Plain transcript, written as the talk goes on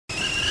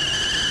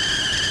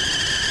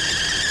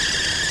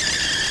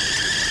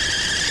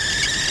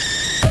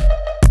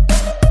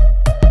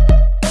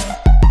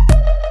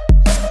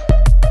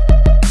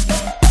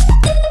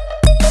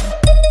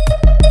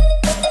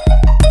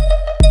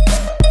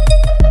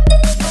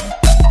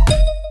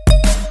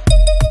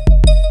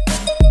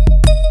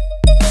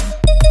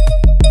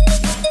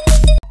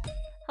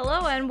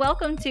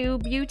to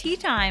Beauty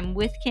Time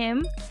with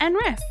Kim and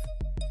Riss.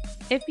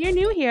 If you're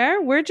new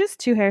here, we're just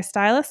two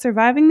hairstylists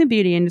surviving the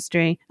beauty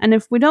industry, and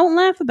if we don't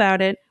laugh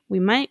about it, we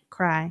might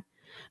cry.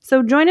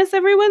 So join us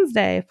every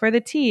Wednesday for the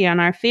tea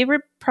on our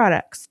favorite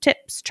products,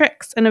 tips,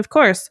 tricks, and of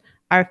course,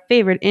 our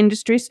favorite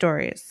industry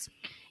stories.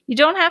 You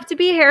don't have to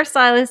be a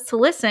hairstylist to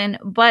listen,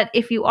 but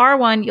if you are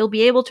one, you'll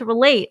be able to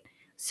relate.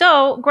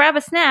 So grab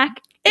a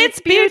snack.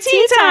 It's beauty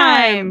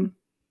time!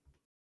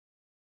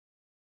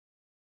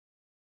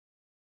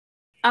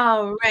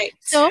 All right.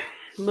 So,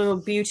 little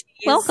beauties.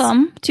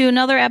 Welcome to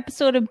another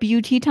episode of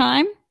Beauty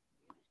Time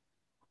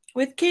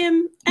with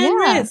Kim and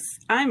Riz.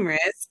 I'm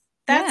Riz.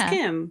 That's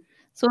Kim.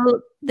 So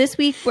this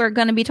week we're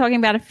going to be talking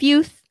about a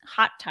few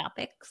hot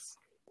topics.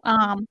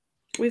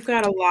 We've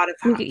got a lot of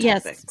hot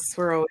topics.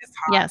 We're always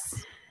hot.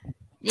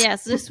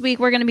 Yes. This week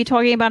we're going to be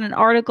talking about an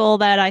article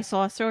that I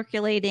saw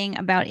circulating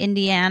about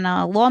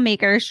Indiana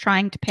lawmakers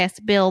trying to pass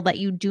a bill that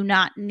you do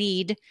not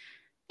need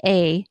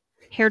a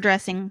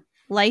hairdressing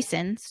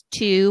license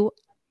to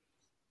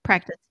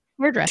practice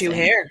hairdressing. Do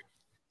hair.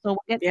 So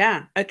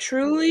a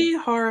truly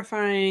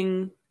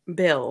horrifying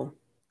bill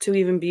to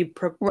even be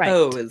proposed.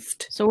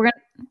 Right. So we're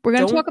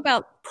going to talk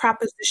about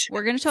proposition.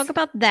 We're going to talk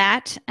about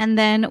that, and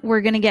then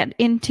we're going to get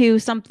into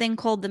something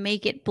called the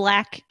Make It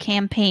Black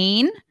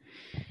campaign,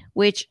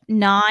 which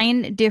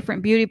 9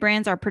 different beauty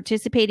brands are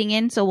participating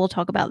in. So we'll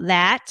talk about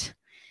that.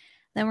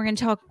 Then we're going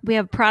to we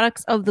have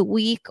products of the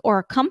week, or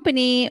a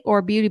company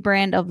or beauty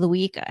brand of the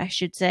week, I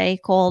should say,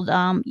 called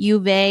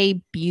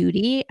Uve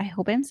Beauty. I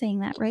hope I'm saying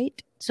that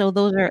right. So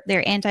those are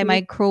their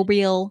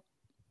antimicrobial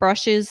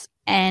brushes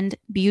and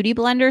beauty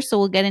blenders. So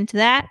we'll get into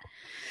that.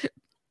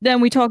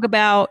 Then we talk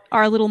about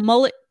our little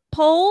mullet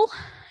poll,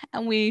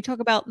 and we talk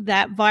about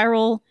that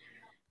viral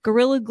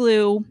Gorilla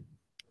Glue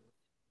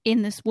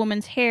in this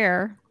woman's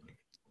hair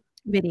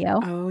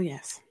video. Oh,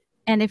 yes.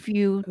 And if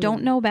you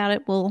don't know about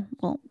it, we'll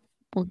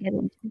get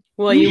into it.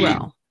 Well, you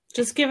will.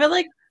 Just give it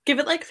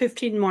like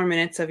 15 more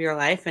minutes of your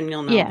life and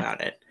you'll know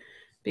about it.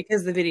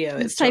 Because the video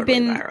is totally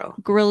viral. Type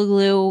in Gorilla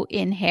Glue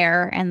in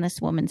hair and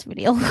this woman's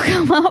video will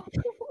come up.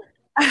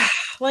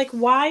 Like,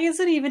 why is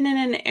it even in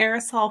an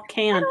aerosol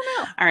can? I don't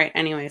know. All right,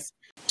 anyways.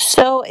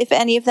 So if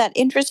any of that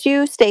interests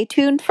you, stay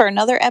tuned for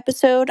another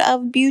episode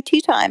of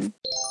Beauty Time.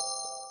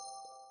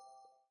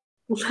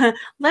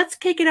 Let's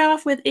kick it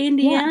off with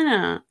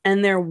Indiana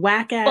and their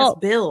whack-ass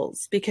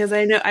bills, because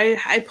I know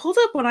I pulled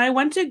up when I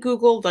went to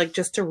Google, like,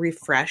 just to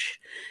refresh,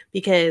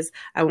 because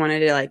I wanted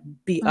to, like,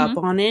 be up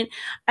on it.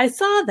 I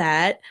saw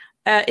that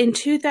in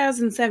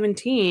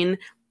 2017,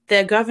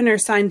 the governor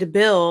signed a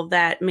bill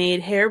that made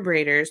hair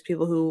braiders,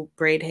 people who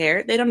braid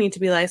hair, they don't need to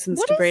be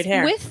licensed to braid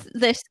hair. With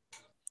this?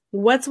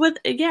 What's with,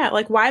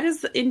 like, why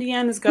does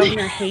Indiana's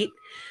governor hate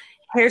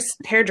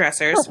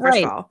hairdressers, first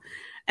of all?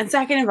 And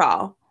second of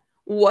all,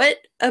 what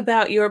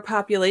about your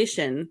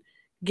population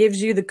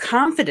gives you the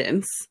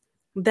confidence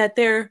that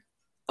they're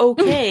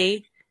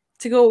okay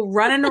to go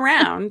running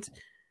around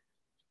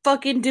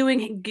fucking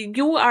doing?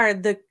 You are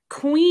the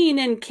queen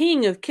and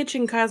king of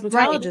kitchen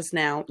cosmetologists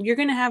now. You're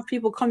going to have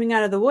people coming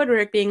out of the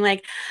woodwork being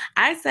like,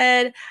 I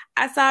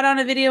saw it on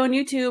a video on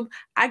YouTube.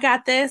 I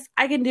got this.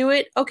 I can do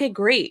it. Okay,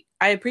 great.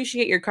 I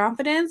appreciate your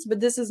confidence, but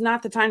this is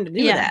not the time to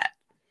do that.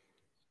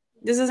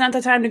 This is not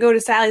the time to go to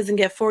Sally's and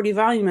get 40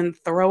 volume and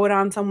throw it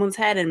on someone's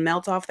head and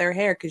melt off their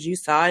hair because you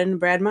saw it in the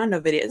Brad Mondo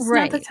video. It's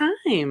not the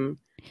time.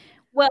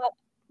 Well,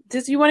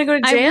 you want to go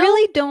to jail? I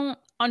really don't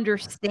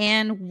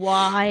understand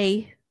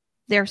why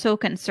they're so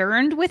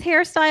concerned with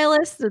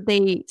hairstylists that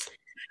they...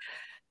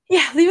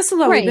 Yeah, leave us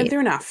alone. We've been through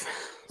enough.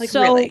 Like,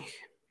 really.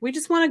 We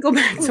just want to go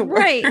back to work.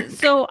 Right.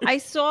 So I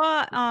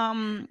saw,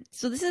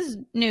 so this is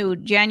new,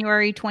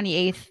 January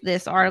 28th,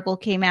 this article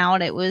came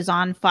out. It was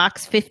on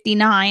Fox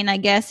 59, I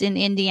guess, in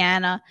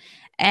Indiana.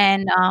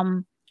 And,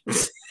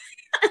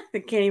 they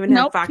can't even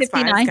have Fox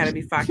 59. 5. It's got to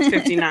be Fox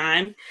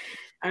 59.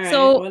 All right,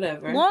 so,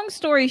 whatever. Long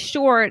story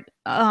short,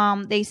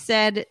 they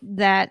said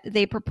that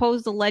they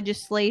proposed a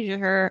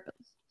legislature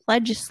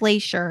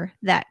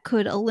that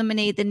could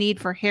eliminate the need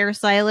for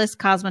hairstylists,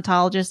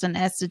 cosmetologists, and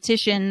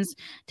estheticians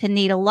to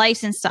need a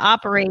license to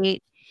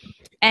operate.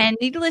 And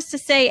needless to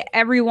say,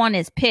 everyone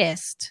is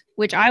pissed,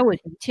 which I would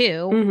be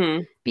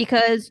too,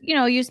 because,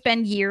 you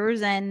spend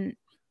years and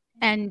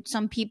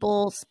some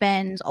people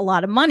spend a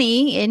lot of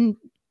money in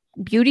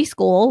beauty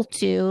school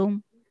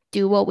to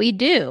do what we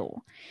do.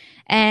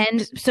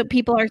 And so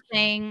people are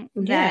saying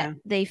that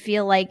they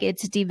feel like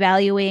it's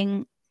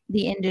devaluing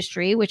the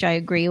industry, which I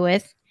agree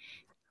with.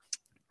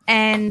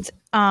 And,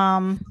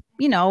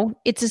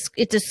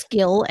 it's a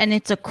skill and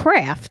it's a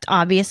craft,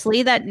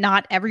 obviously, that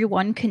not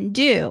everyone can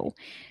do.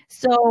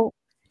 So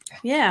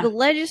the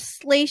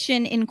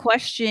legislation in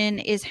question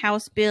is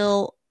House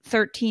Bill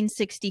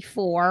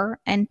 1364,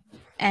 and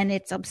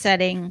it's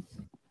upsetting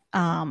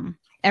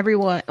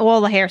everyone, all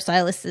the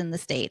hairstylists in the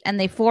state. And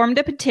they formed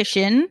a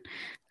petition,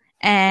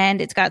 and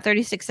it's got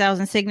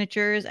 36,000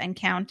 signatures and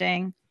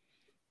counting.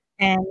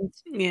 And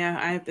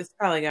it's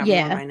probably got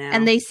more by now.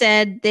 And they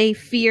said they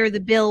fear the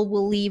bill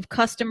will leave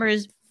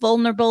customers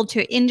vulnerable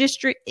to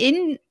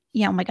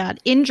yeah, oh my God,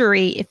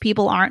 injury if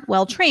people aren't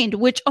well trained,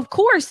 which of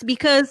course,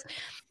 because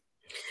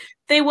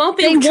they won't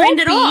be trained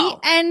at all.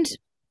 And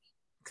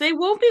they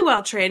won't be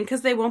well trained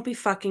because they won't be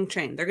fucking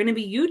trained. They're going to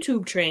be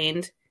YouTube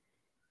trained.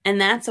 And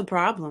that's a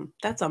problem.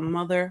 That's a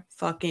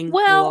motherfucking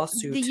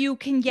lawsuit. You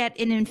can get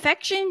an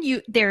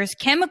infection. There's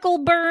chemical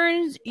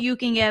burns. You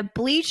can get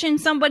bleach in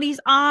somebody's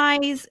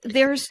eyes.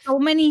 There's so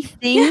many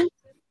things. Yeah.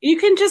 You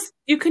can just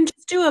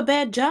do a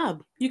bad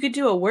job. You could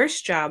do a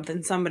worse job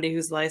than somebody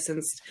who's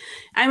licensed.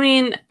 I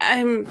mean,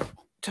 I'm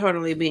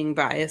totally being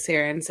biased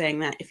here and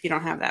saying that if you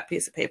don't have that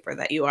piece of paper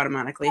that you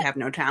automatically have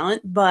no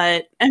talent,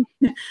 but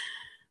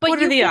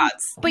what are the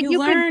odds? But you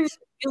learn.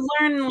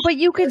 But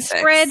you could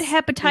spread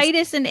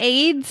hepatitis and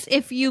AIDS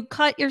if you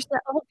cut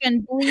yourself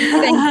and bleed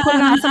and put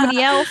it on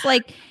somebody else.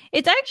 Like,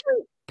 it's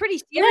actually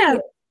pretty serious. Yeah.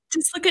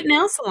 Just look at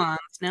nail salons.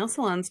 Nail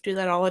salons do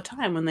that all the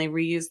time when they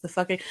reuse the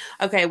fucking...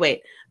 Okay,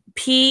 wait.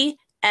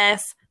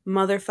 P.S.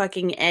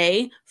 motherfucking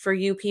A for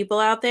you people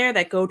out there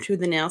that go to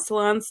the nail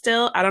salon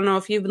still. I don't know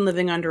if you've been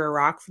living under a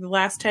rock for the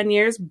last 10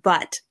 years,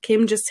 but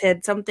Kim just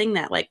said something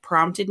that like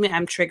prompted me.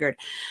 I'm triggered.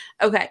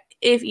 Okay.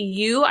 If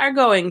you are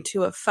going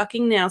to a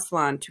fucking nail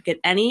salon to get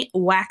any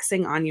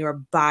waxing on your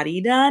body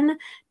done,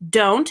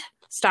 don't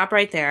stop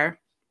right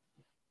there.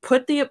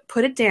 Put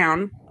it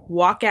down,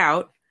 walk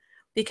out,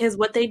 because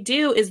what they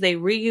do is they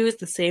reuse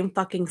the same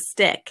fucking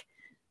stick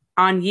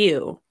on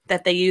you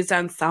that they used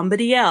on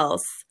somebody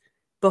else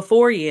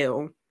before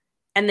you,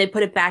 and they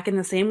put it back in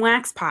the same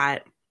wax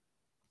pot.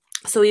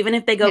 So even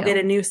if they go get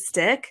a new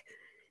stick,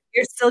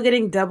 you're still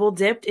getting double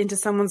dipped into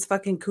someone's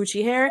fucking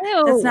coochie hair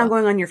that's now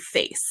going on your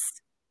face.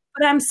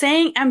 But I'm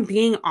saying I'm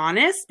being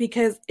honest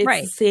because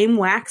it's the same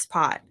wax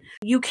pot.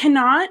 You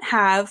cannot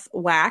have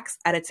wax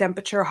at a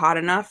temperature hot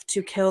enough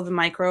to kill the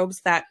microbes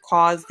that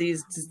cause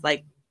these,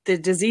 like, the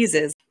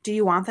diseases. Do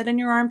you want that in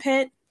your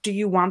armpit? Do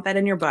you want that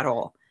in your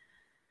butthole?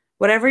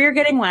 Whatever you're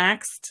getting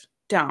waxed,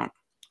 don't.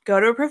 Go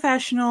to a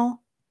professional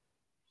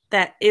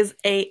that is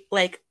a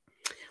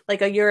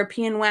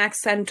European wax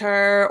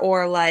center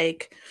or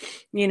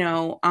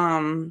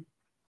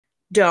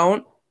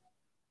don't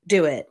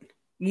do it.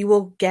 You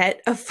will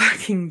get a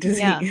fucking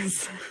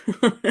disease.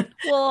 Yeah.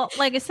 Well,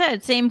 like I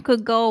said, same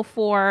could go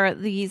for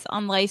these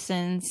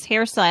unlicensed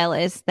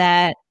hairstylists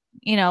that,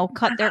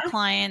 cut their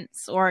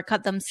clients or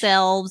cut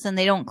themselves and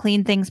they don't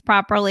clean things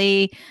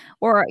properly,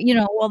 or,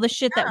 all the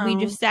shit that we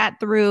just sat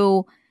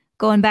through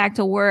going back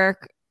to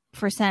work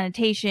for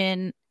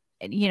sanitation,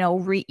 even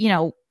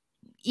on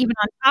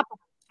top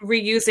of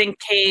reusing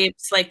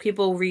capes, like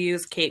people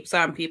reuse capes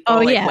on people.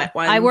 Oh, yeah. Wet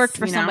ones, I worked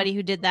for somebody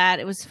who did that.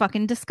 It was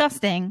fucking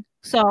disgusting.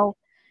 So,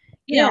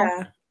 you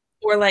know.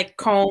 Or like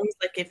combs,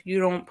 like if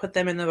you don't put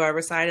them in the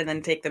Barbicide and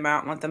then take them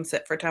out and let them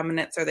sit for 10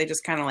 minutes, or they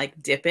just kind of like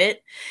dip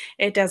it.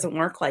 It doesn't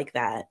work like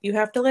that. You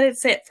have to let it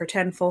sit for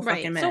 10 full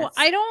fucking minutes.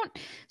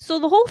 So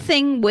the whole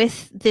thing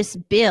with this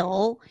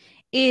bill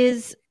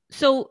is,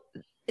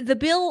 the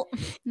bill,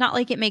 not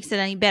like it makes it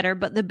any better,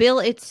 but the bill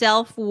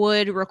itself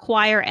would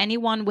require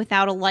anyone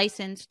without a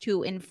license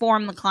to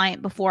inform the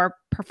client before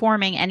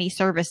performing any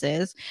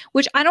services,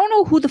 which I don't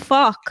know who the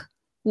fuck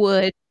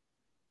would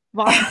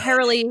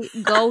voluntarily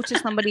go to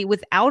somebody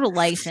without a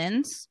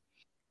license.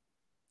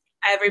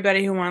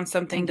 Everybody who wants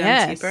something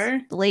done cheaper.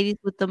 The ladies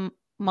with the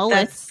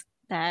mullets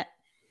that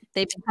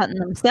they've been cutting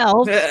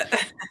themselves.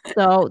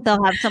 So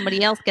they'll have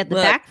somebody else get the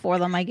back for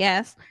them, I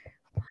guess.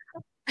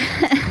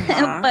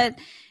 But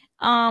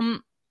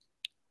it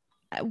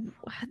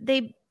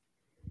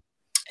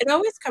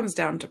always comes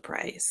down to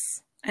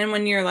price. And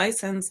when you're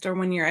licensed or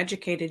when you're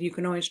educated, you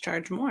can always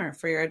charge more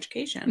for your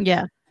education.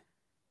 Yeah.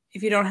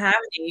 If you don't have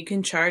any, you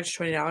can charge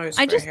 $20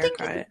 for a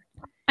haircut.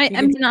 I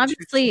mean,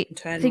 obviously,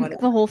 I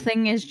think the whole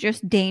thing is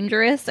just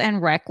dangerous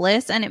and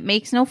reckless, and it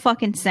makes no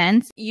fucking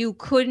sense. You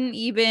couldn't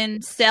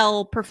even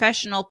sell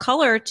professional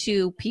color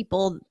to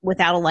people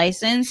without a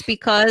license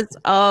because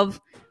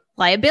of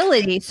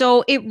liability.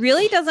 So it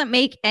really doesn't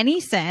make any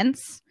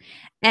sense,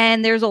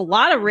 and there's a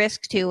lot of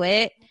risk to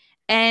it.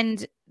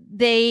 And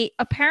they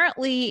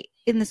apparently,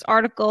 in this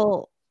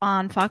article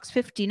on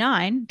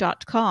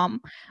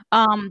fox59.com,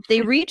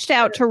 they reached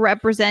out to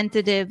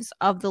representatives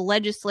of the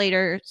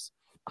legislators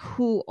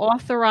who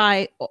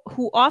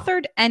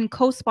authored and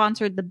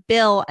co-sponsored the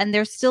bill, and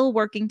they're still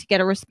working to get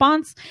a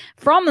response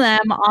from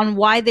them on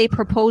why they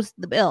proposed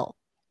the bill.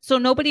 So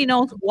nobody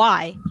knows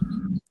why.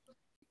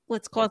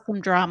 Let's cause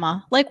some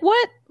drama. Like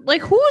what?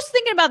 Like who's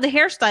thinking about the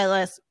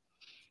hairstylist?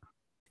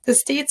 The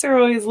states are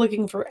always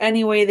looking for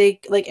any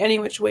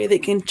which way they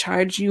can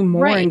charge you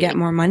more and get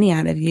more money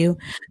out of you.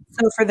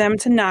 So for them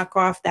to knock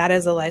off that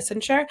as a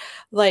licensure,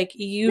 like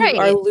you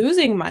are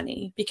losing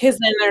money because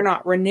then they're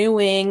not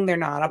renewing, they're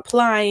not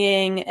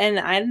applying. And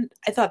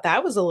I thought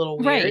that was a little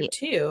weird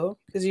too,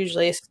 because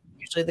usually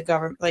the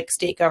government, like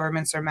state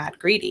governments, are mad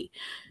greedy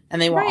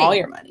and they want all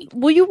your money.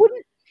 Well, you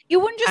wouldn't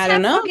just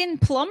have fucking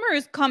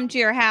plumbers come to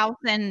your house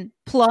and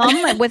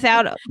plumb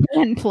without a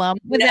license.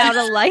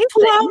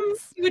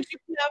 Would you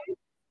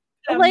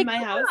plumb like my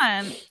house?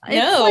 No.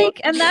 It's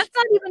like, and that's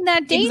not even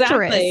that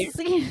dangerous.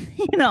 Exactly.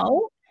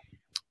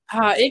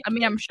 I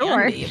mean, I'm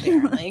sure.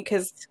 Apparently,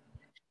 because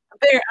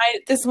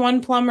this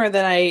one plumber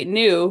that I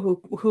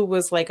knew who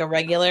was like a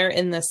regular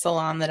in the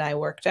salon that I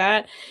worked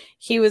at,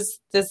 he was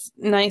this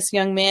nice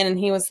young man, and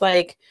he was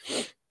like,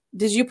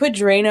 "Did you put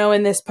Drano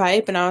in this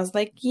pipe?" And I was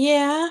like,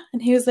 "Yeah."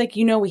 And he was like,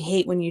 "You know, we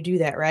hate when you do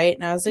that, right?"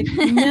 And I was like,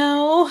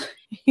 "No."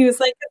 He was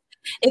like,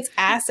 "It's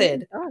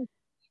acid."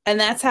 And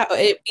that's how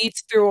it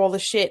beats through all the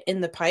shit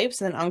in the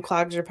pipes and then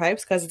unclogs your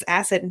pipes because it's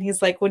acid. And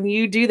he's like, when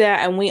you do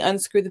that and we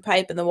unscrew the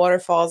pipe and the water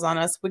falls on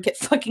us, we get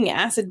fucking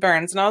acid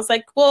burns. And I was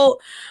like, well,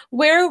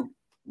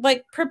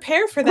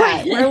 prepare for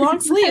that. Wear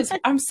long sleeves.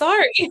 I'm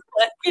sorry.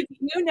 Like, if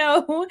you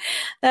know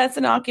that's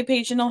an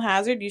occupational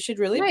hazard, you should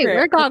really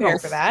prepare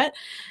for that.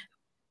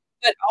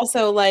 But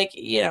also, like,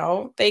 you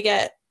know, they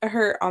get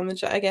hurt on the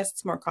job. I guess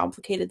it's more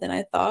complicated than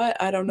I thought.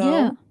 I don't know.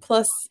 Yeah.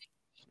 Plus,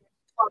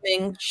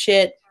 plumbing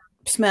shit.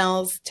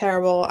 Smells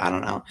terrible. I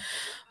don't know,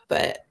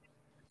 but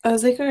I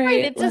was like, all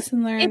right,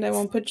 lesson learned. I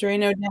won't put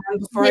Drano down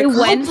before I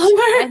went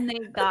and they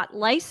got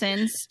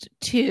licensed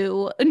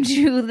to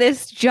do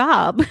this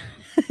job.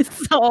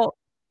 So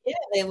yeah,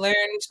 they learned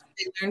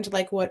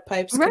like what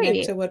pipes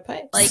connect to what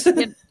pipes. Like,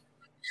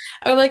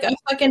 or like a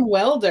fucking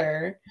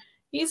welder.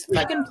 He's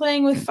fucking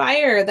playing with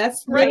fire.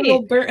 That's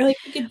literal burn. Like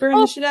you could burn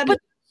the shit out of.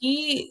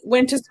 He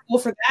went to school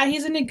for that.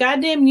 He's in a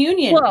goddamn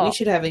union. Well, we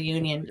should have a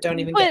union. Don't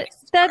even get me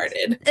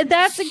started.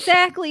 That's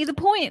exactly the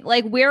point.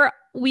 Like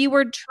we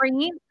were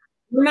trained.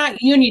 We're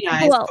not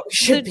unionized, but we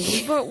should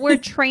be. But we're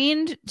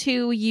trained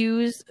to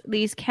use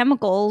these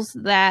chemicals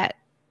that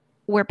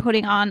we're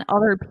putting on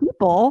other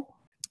people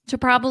to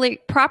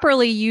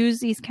properly use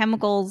these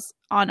chemicals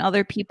on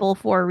other people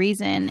for a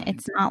reason.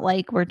 It's not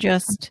like we're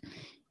just,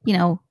 you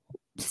know,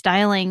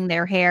 styling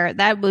their hair.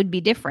 That would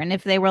be different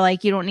if they were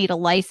like, you don't need a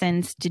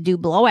license to do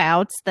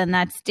blowouts, then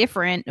that's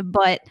different.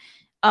 But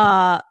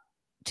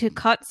to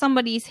cut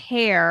somebody's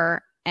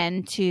hair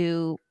and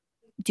to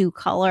do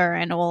color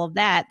and all of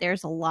that,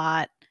 there's a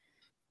lot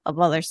of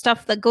other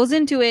stuff that goes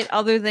into it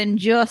other than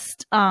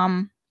just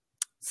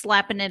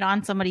slapping it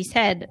on somebody's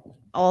head.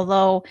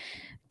 Although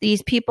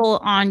these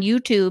people on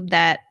YouTube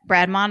that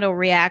Brad Mondo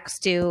reacts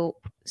to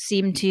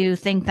seem to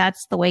think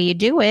that's the way you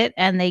do it,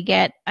 and they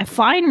get a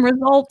fine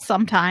result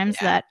sometimes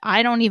that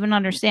I don't even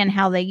understand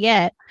how they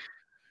get.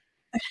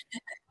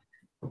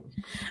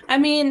 I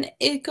mean,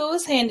 it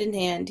goes hand in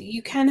hand.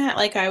 You can have,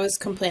 like I was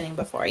complaining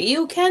before,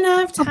 you can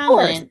have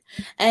talent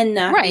and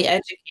not be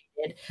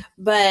educated,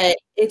 but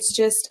it's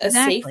just a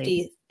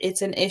safety.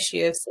 It's an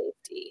issue of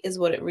safety is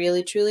what it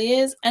really truly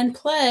is. And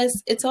plus,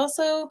 it's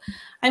also,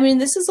 I mean,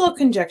 this is all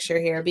conjecture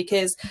here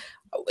because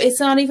it's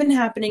not even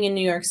happening in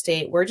New York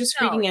State. We're just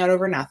freaking out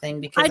over nothing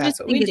because that's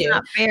what we do.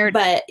 Not fair.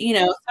 But, you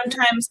know,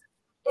 sometimes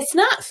it's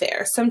not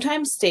fair.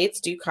 Sometimes states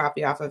do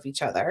copy off of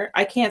each other.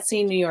 I can't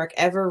see New York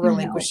ever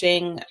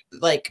relinquishing,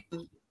 like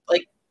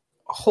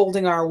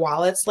holding our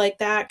wallets like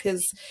that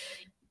because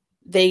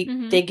they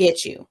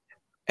get you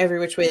every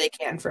which way they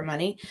can for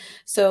money.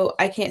 So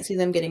I can't see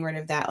them getting rid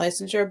of that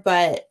licensure.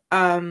 But,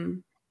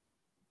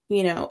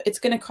 you know, it's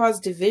going to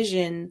cause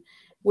division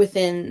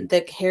within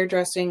the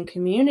hairdressing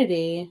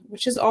community,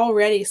 which is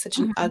already such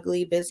an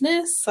ugly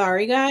business.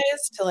 Sorry guys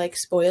to like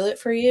spoil it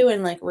for you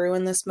and like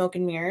ruin the smoke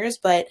and mirrors,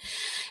 but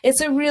it's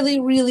a really,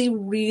 really,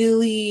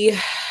 really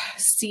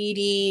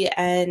seedy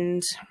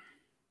and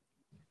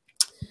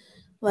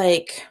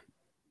like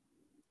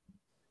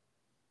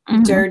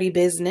dirty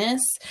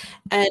business.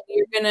 And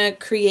you're gonna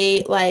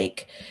create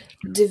like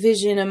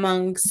division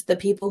amongst the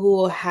people who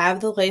will have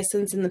the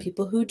license and the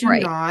people who do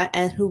not,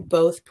 and who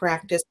both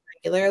practice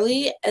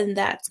regularly, and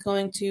that's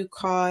going to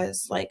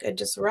cause like a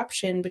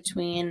disruption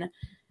between,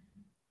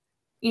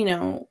 you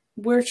know,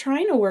 we're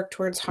trying to work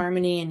towards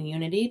harmony and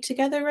unity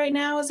together right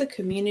now as a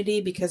community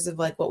because of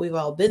like what we've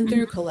all been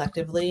through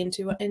collectively in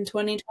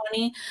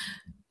 2020.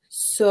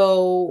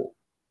 So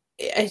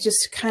I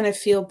just kind of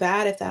feel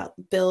bad if that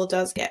bill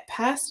does get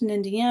passed in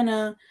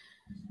Indiana,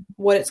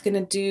 what it's going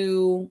to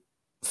do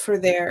for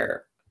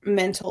their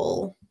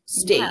mental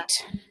state,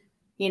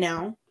 you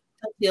know?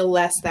 They'll feel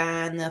less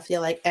than, they'll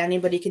feel like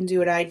anybody can do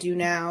what I do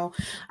now.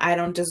 I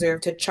don't deserve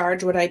to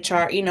charge what I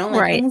charge, you know,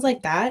 like things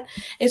like that.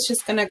 It's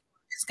just gonna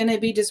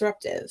be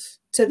disruptive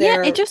to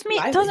their it just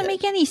doesn't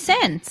make any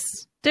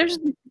sense. There's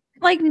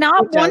like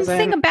not one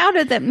thing about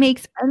it that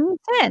makes any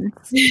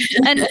sense.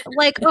 And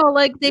like,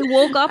 like they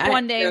woke up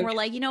one day and were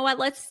like, you know what,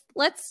 let's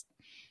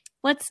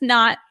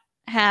not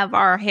have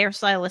our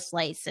hairstylist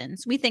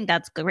license. We think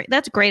that's great.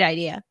 That's a great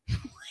idea.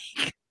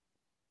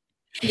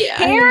 Yeah,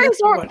 hair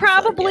is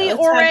probably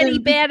already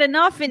bad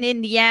enough in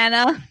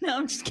Indiana. No,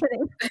 I'm just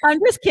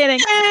kidding.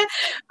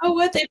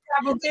 What, they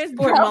probably there's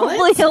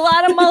probably a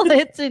lot of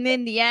mullets in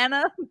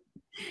Indiana,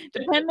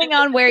 depending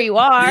on where you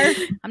are.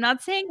 I'm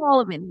not saying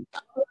all of it.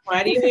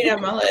 Why do you hate a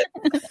mullet?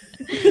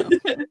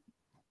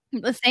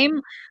 The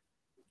same.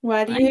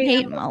 Why do you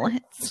hate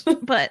mullets?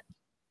 But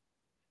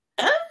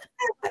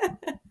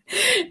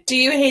do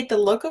you hate the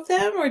look of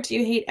them, or do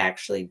you hate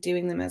actually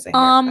doing them as a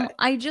haircut?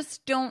 I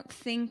just don't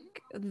think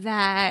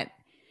that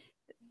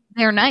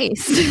they're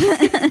nice,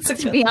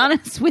 to be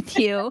honest with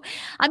you.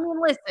 I mean,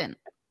 listen,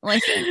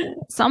 Listen,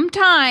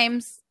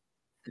 sometimes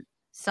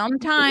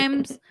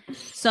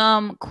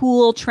some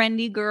cool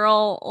trendy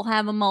girl will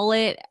have a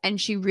mullet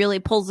and she really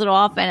pulls it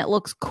off and it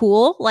looks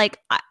cool. Like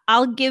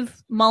I'll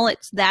give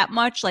mullets that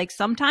much. Like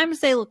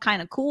sometimes they look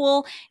kind of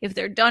cool if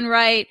they're done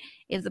right,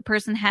 if the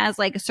person has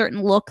like a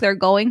certain look they're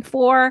going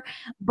for.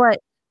 But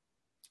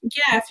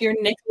yeah, if you're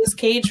Nicolas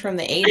Cage from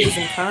the 80s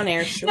and Con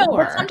Air, sure. No,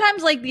 but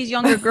sometimes like these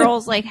younger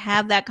girls like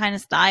have that kind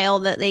of style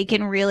that they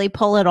can really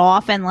pull it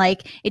off and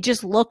like it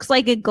just looks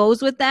like it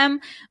goes with them.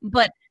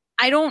 But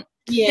I don't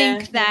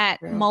think that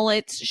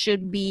mullets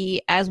should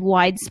be as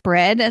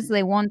widespread as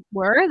they once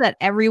were, that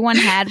everyone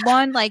had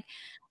one. Like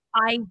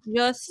I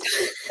just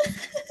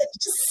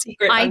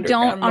I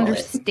don't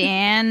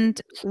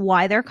understand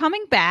why they're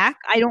coming back.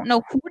 I don't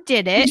know who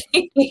did it,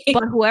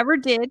 but whoever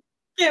did,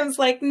 I was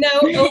like, no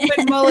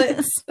open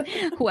mullets.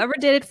 Whoever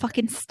did it,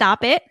 fucking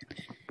stop it.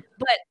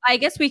 But I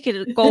guess we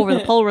could go over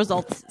the poll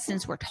results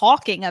since we're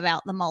talking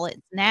about the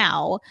mullets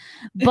now.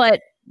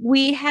 But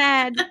we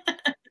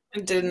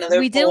did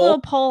a little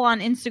poll on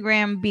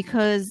Instagram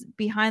because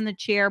Behind the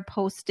Chair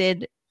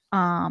posted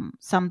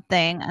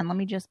something, and let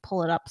me just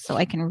pull it up so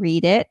I can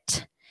read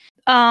it.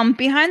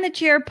 Behind the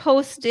Chair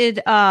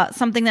posted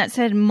something that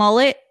said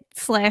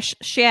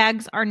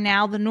mullet/shags are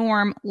now the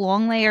norm.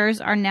 Long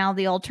layers are now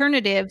the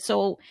alternative.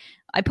 So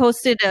I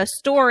posted a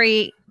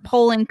story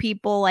polling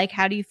people like,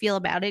 how do you feel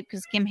about it?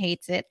 Because Kim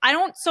hates it. I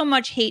don't so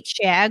much hate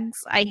shags.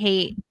 I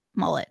hate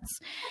mullets.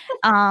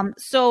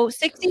 So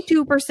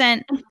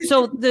 62%.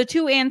 So the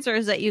two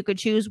answers that you could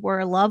choose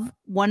were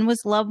one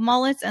was love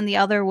mullets and the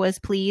other was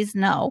please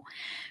no.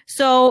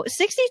 So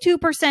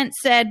 62%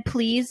 said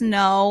please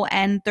no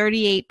and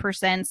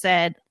 38%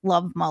 said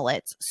love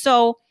mullets.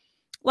 So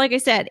like I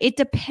said, it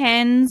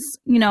depends,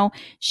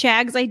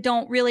 shags I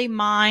don't really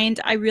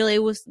mind. I really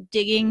was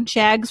digging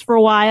shags for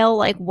a while,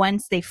 like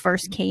once they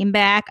first came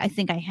back. I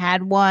think I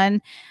had one.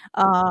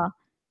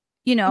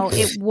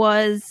 It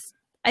was,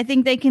 I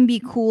think they can be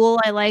cool.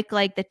 I like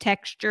the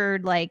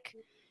textured, like,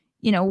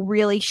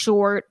 really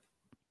short,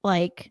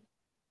 like,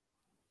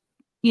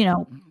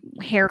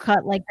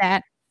 haircut like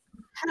that.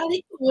 How do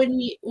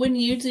you, when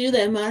you do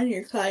them on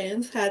your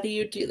clients, how do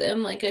you do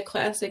them? Like a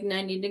classic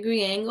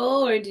 90-degree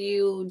angle, or do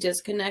you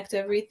disconnect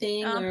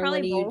everything, or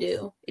what do you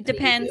do? It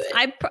depends.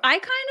 I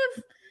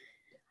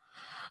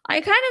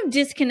kind of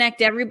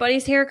disconnect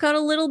everybody's haircut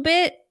a little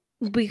bit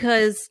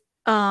because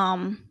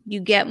you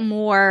get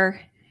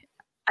more.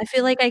 I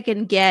feel like I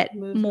can get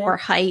more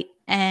height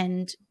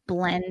and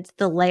blend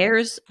the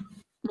layers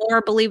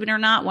more, believe it or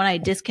not, when I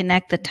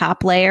disconnect the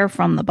top layer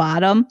from the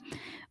bottom.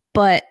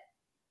 But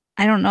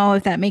I don't know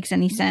if that makes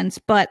any sense,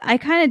 but I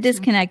kind of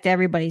disconnect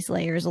everybody's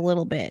layers a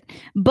little bit.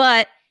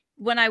 But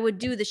when I would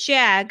do the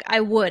shag,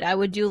 I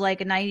would do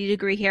like a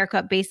 90-degree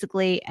haircut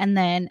basically, and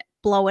then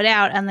blow it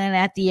out. And then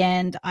at the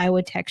end, I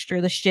would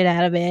texture the shit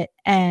out of it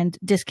and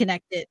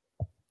disconnect it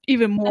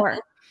even more.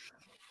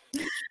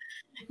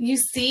 You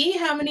see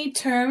how many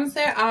terms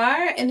there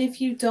are, and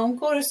if you don't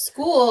go to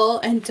school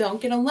and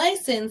don't get a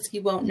license,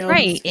 you won't know.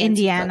 Right,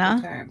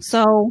 Indiana.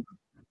 So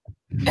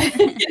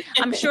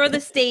I'm sure the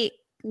state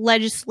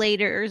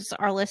legislators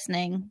are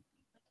listening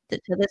to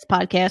this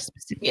podcast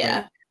specifically.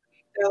 Yeah,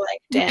 they're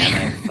like,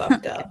 damn, I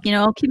fucked up. Kim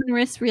and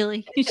Riss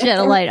really shed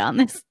a light on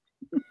this.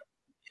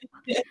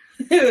 It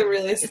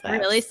really slaps. It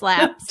really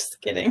slaps. Just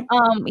kidding.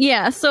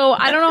 Yeah. So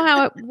I don't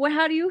know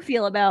how do you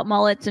feel about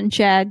mullets and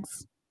shags?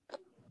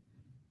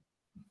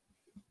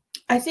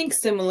 I think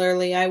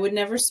similarly. I would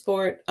never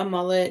sport a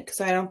mullet because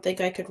I don't think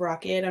I could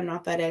rock it. I'm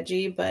not that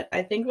edgy, but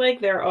I think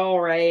like they're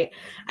all right.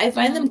 I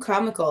find them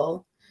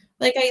comical.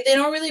 Like they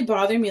don't really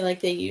bother me like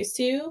they used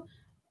to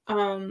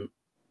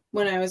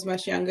when I was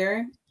much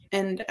younger.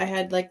 And I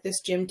had like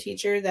this gym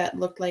teacher that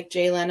looked like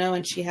Jay Leno,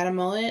 and she had a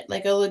mullet,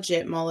 like a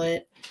legit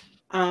mullet.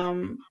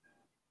 And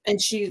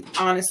she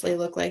honestly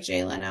looked like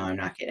Jay Leno. I'm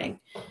not kidding.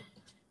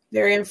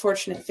 Very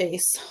unfortunate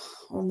face.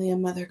 Only a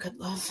mother could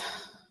love.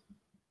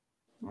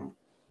 Well,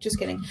 just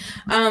kidding.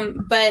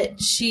 But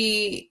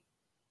she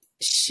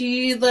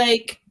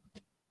like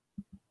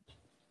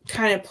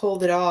kind of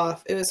pulled it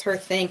off. It was her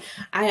thing.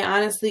 I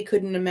honestly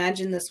couldn't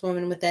imagine this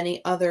woman with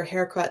any other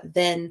haircut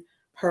than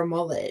her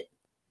mullet.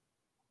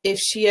 If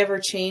she ever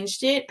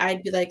changed it,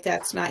 I'd be like,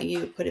 that's not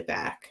you, put it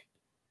back.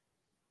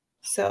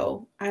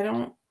 So I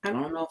don't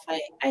know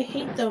if I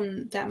hate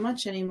them that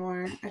much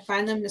anymore. I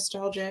find them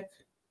nostalgic.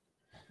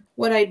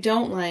 What I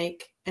don't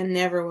like and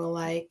never will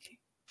like,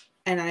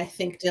 and I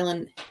think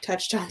Dylan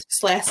touched on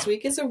this last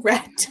week, is a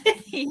rat tail.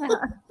 Yeah.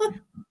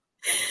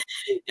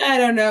 I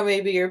don't know,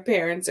 maybe your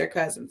parents or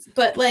cousins,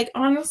 but like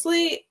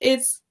honestly, I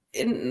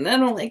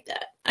don't like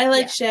that. I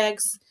like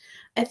shags.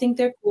 I think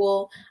they're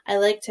cool. I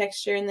like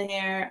texture in the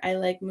hair. I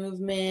like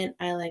movement.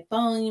 I like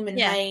volume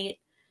and height.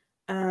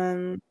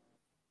 I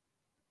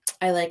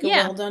like a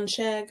well done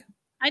shag.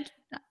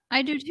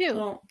 I do too.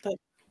 Well, that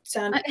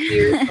sounded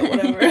weird, but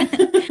whatever.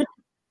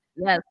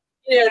 Yes.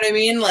 You know what I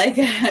mean? Like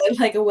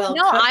a well.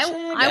 No,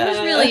 I was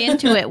really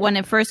into it when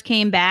it first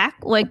came back,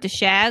 like the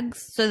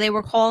shags. So they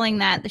were calling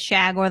that the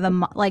shag or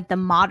the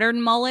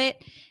modern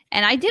mullet,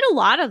 And I did a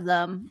lot of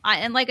them.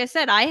 And like I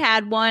said, I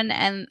had one,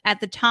 and at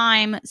the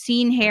time,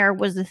 scene hair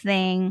was the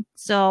thing.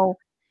 So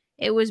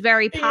it was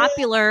very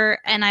popular,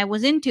 and I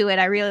was into it.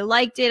 I really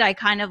liked it. I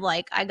kind of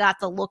like, I got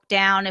the look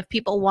down. If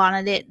people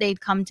wanted it,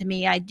 they'd come to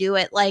me. I'd do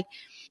it. Like,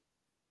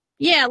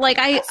 yeah, like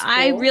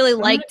I really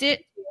liked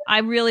it. I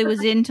really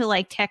was into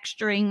like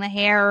texturing the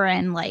hair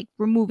and like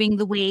removing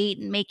the weight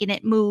and making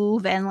it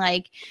move and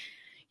like,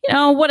 you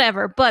know,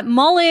 whatever. But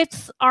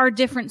mullets are a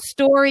different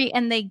story,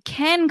 and they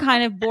can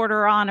kind of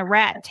border on a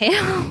rat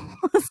tail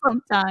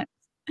sometimes.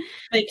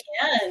 They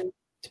can,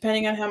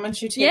 depending on how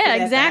much you take. Yeah,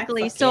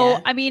 exactly.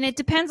 So, I mean, it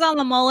depends on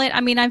the mullet.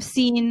 I mean, I've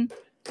seen,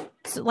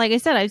 like I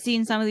said, I've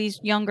seen some of these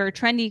younger,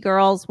 trendy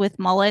girls with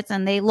mullets,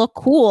 and they look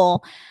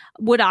cool.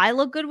 Would I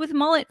look good with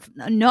mullet?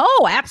 No,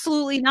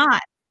 absolutely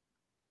not.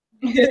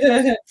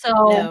 So,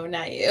 no,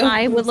 not you.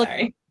 I would look.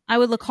 I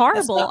would look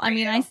horrible. I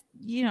mean, I'm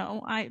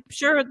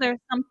sure there's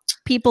some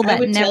people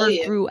that never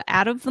grew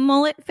out of the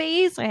mullet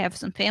phase. I have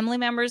some family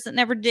members that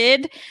never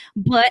did,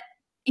 but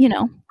you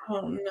know,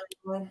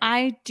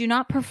 I do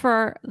not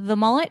prefer the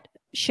mullet.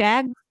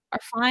 Shags are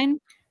fine.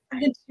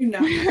 I do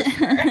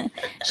not.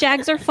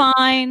 Shags are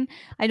fine.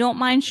 I don't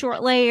mind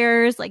short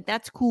layers. Like,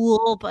 that's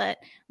cool, but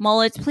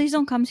mullets, please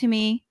don't come to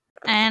me.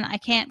 And I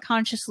can't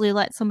consciously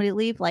let somebody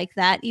leave like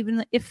that,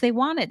 even if they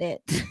wanted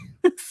it.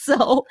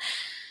 So,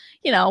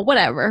 you know,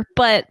 whatever.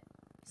 But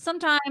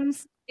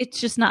sometimes it's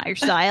just not your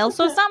style.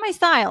 So it's not my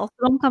style.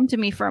 So don't come to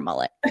me for a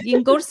mullet. You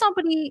can go to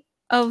somebody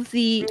of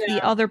the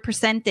other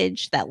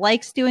percentage that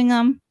likes doing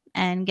them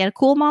and get a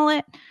cool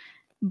mullet.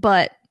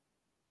 But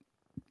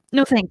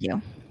no, thank you.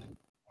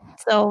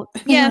 So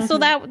yeah, so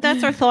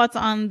that's our thoughts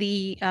on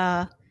the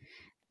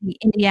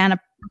Indiana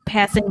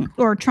passing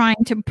or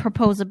trying to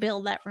propose a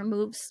bill that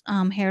removes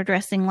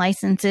hairdressing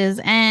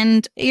licenses,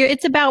 and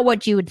it's about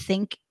what you would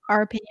think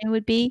our opinion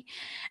would be,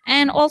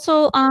 and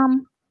also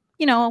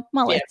you know,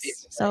 mullets. Yeah,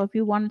 so if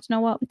you wanted to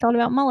know what we thought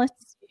about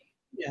mullets,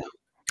 yeah,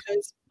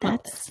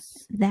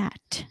 that's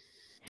that.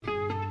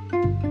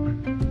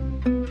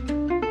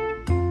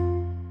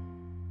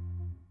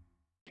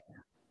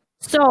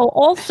 So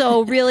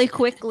also really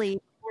quickly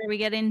before we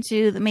get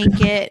into the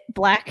Make It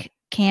Black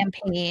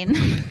campaign,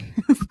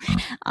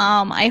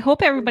 I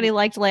hope everybody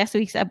liked last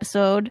week's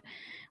episode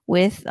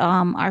with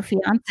our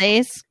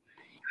fiancés.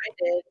 I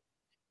did.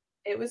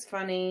 It was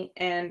funny,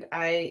 and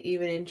I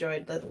even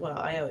enjoyed. Well,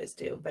 I always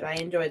do, but I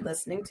enjoyed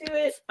listening to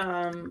it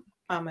on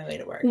my way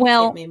to work.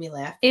 Well, it made me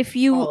laugh. If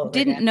you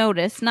didn't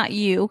notice, not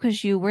you,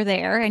 because you were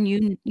there and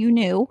you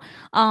knew,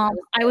 I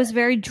was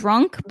very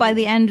drunk by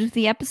the end of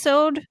the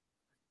episode.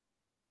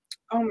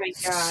 Oh my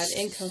god,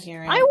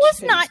 incoherent! I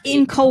was not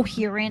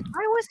incoherent.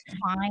 I was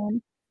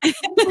fine.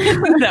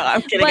 No,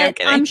 I'm kidding. But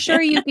I'm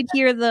sure you could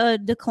hear the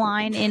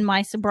decline in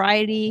my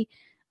sobriety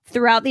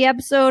throughout the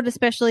episode,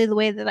 especially the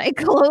way that I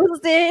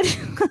closed it.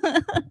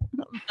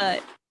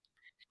 But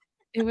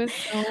it was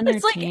so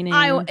entertaining.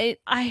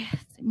 It's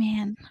like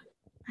man,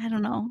 I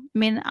don't know. I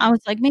mean, I was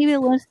like, maybe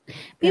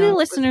the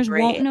listeners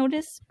won't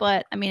notice,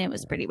 but I mean, it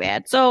was pretty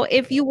bad. So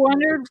if you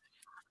wondered,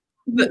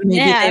 but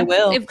maybe they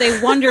will. If they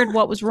wondered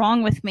what was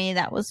wrong with me,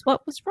 that was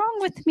what was wrong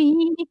with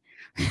me.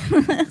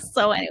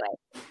 So anyway.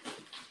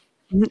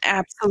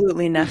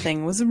 Absolutely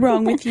nothing was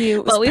wrong with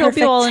you. But we hope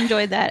you all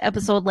enjoyed that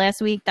episode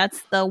last week.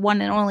 That's the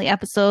one and only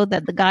episode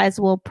that the guys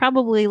will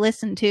probably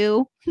listen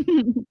to.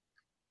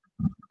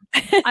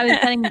 I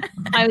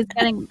was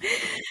getting.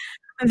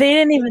 They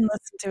didn't even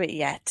listen to it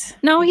yet.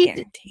 No,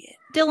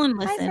 Dylan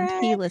listened.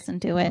 He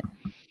listened to it.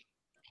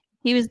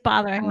 He was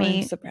bothering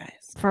me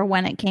for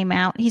when it came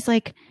out. He's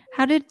like,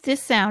 "How did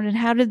this sound? And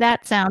how did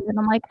that sound?" And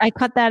I'm like, "I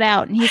cut that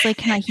out." And he's like,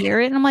 "Can I hear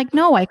it?" And I'm like,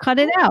 "No, I cut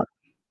it out."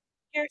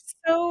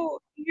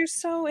 You're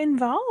so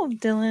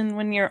involved, Dylan,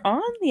 when you're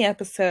on the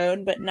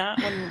episode, but not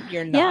when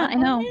you're not. Yeah, I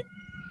know.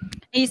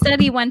 He said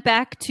he went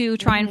back to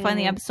try and find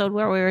the episode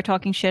where we were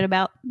talking shit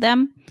about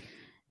them.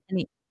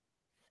 And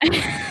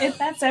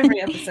that's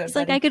every episode. It's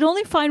like, I could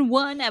only find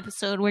one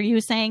episode where you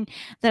were saying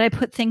that I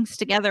put things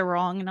together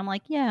wrong, and I'm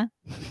like, yeah.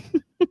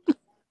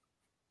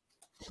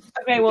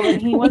 Okay, well then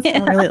he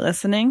wasn't really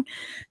listening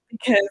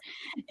because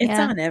it's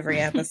on every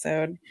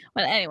episode.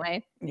 But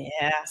anyway,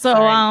 yeah.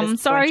 So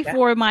sorry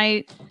for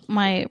my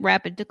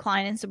rapid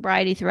decline in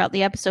sobriety throughout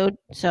the episode.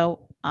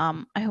 So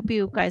I hope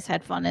you guys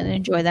had fun and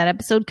enjoyed that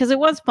episode because it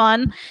was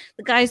fun.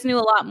 The guys knew a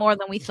lot more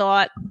than we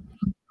thought,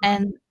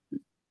 and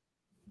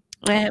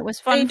it was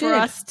fun for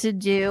us to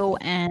do.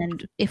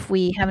 And if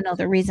we have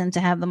another reason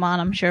to have them on,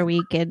 I'm sure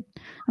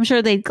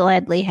they'd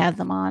gladly have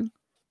them on.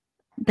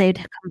 They'd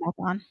come back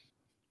on.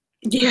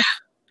 Yeah,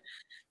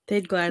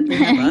 they'd gladly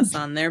have us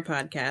on their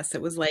podcast.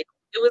 It was like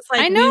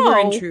I know. We were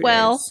intruders.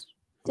 Well,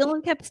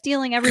 Dylan kept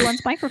stealing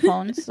everyone's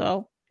microphones,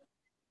 so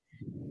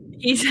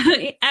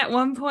at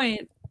one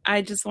point,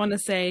 I just want to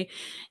say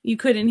you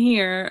couldn't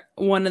hear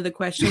one of the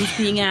questions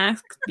being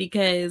asked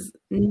because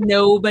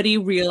nobody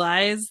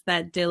realized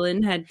that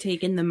Dylan had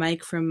taken the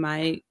mic from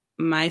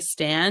my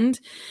stand,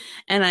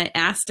 and I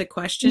asked a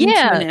question to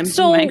an empty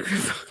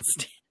microphone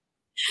stand.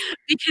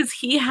 because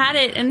he had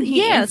it and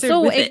he answered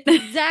with it.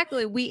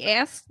 Exactly. We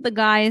asked the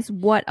guys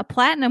what a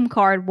platinum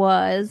card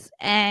was,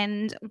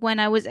 and when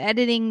I was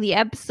editing the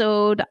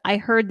episode, I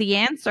heard the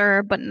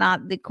answer, but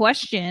not the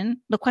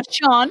question. The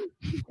question.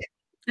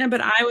 Yeah,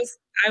 but I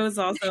was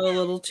also a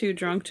little too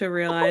drunk to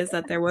realize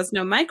that there was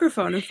no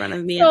microphone in front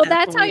of me. So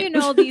that's how you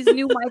know these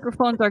new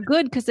microphones are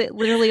good, because it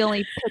literally only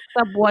picks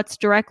up what's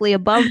directly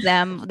above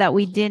them, that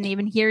we didn't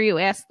even hear you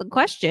ask the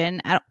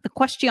question. The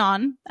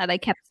question that I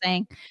kept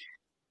saying.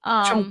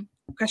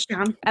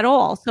 Question at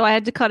all. So I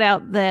had to cut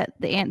out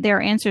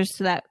their answers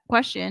to that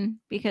question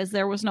because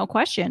there was no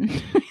question.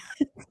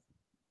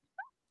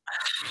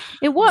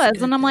 It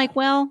was, and I'm like,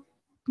 well,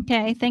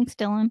 okay, thanks,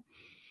 Dylan,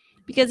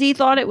 because he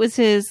thought it was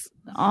his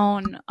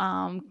own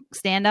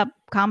stand-up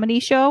comedy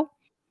show.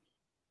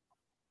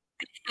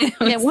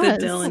 It was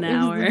the Dylan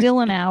Hour. It was the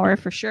Dylan Hour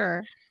for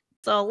sure.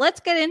 So let's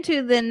get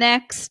into the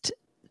next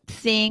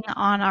thing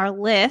on our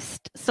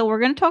list. So we're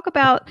going to talk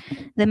about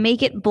the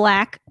Make It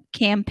Black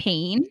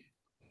campaign.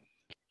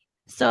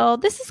 So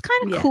this is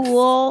kind of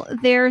cool.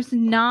 There's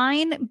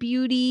 9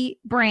 beauty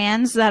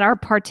brands that are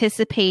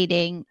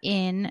participating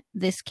in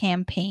this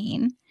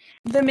campaign.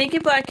 The Make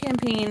It Black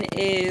campaign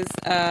is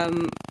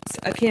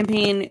a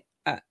campaign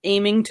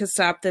aiming to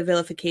stop the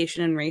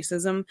vilification and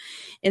racism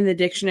in the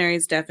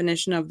dictionary's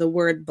definition of the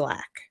word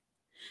black.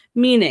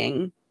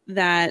 Meaning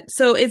that,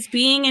 so it's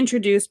being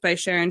introduced by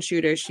Sharon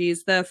Shooter.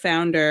 She's the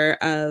founder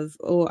of,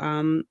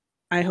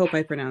 I hope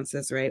I pronounce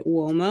this right,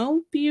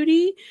 Uomo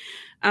Beauty,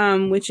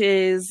 which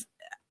is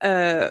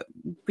a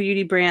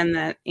beauty brand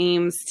that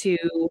aims to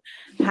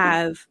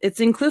have, it's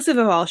inclusive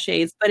of all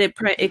shades, but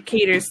it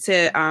caters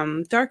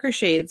to darker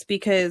shades,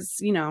 because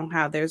you know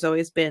how there's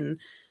always been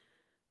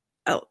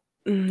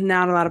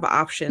not a lot of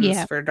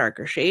options for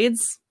darker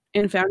shades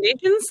in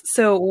foundations.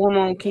 So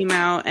Uomo came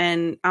out,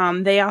 and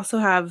they also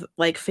have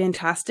like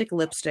fantastic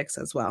lipsticks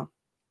as well.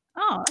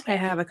 Oh, okay. I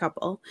have a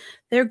couple.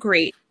 They're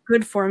great,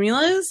 good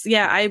formulas.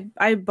 Yeah,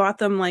 I bought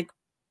them like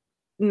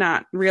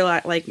not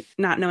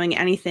knowing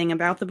anything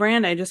about the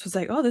brand. I just was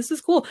like, oh, this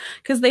is cool,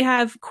 because they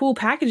have cool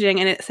packaging,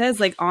 and it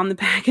says like on the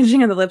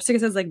packaging of the lipstick,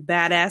 it says like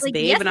badass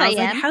babe, yes, and I was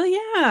like, hell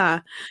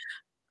yeah,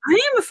 I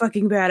am a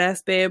fucking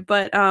badass babe.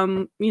 But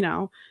you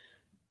know,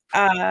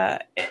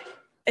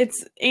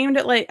 it's aimed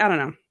at like, I don't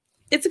know,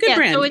 it's a good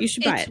brand. So you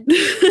should buy it.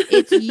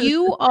 It's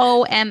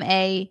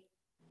UOMA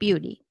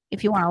Beauty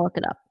if you want to look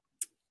it up.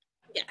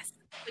 Yes.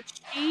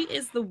 She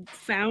is the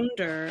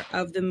founder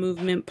of the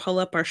movement Pull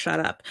Up or Shut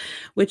Up,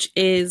 which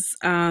is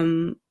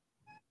the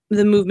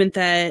movement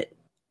that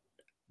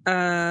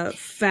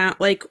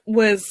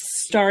was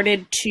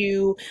started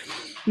to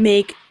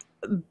make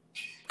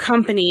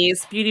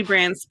companies, beauty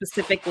brands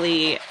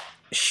specifically,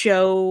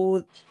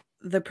 show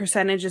the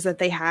percentages that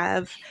they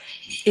have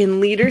in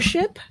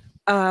leadership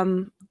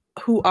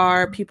who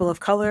are people of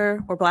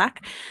color or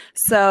black.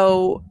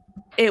 So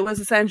it was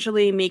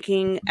essentially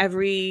making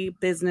every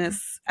business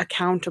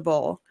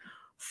accountable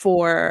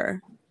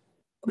for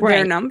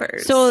their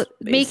numbers. So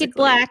basically. Make It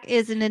Black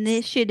is an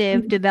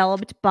initiative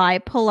developed by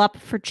Pull Up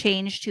for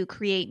Change to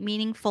create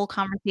meaningful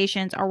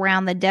conversations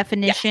around the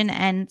definition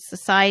and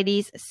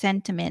society's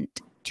sentiment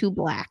to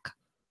black,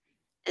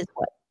 is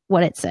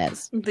what it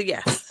says.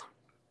 Yes.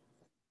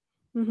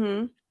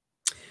 Mm-hmm.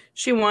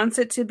 She wants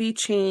it to be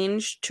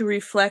changed to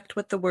reflect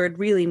what the word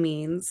really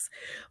means,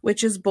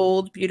 which is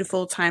bold,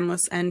 beautiful,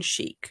 timeless, and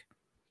chic.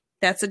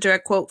 That's a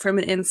direct quote from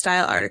an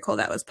InStyle article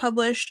that was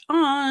published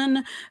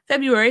on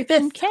February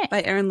 5th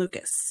by Erin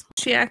Lucas.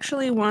 She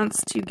actually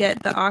wants to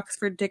get the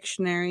Oxford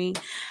Dictionary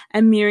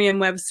and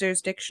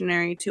Merriam-Webster's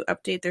Dictionary to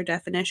update their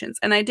definitions.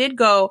 And I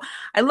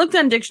looked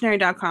on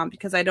dictionary.com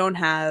because I don't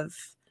have,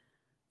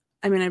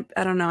 I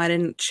don't know, I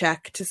didn't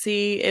check to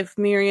see if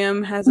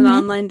Merriam has an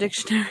online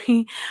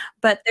dictionary,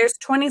 but there's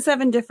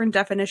 27 different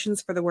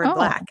definitions for the word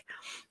black.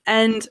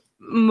 And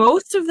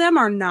most of them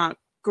are not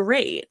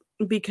great,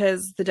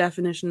 because the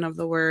definition of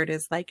the word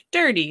is like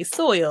dirty,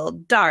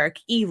 soiled, dark,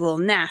 evil,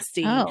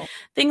 nasty,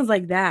 things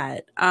like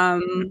that.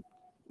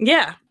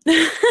 Yeah.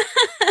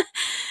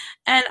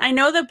 And I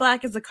know that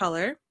black is a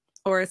color,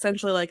 or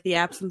essentially like the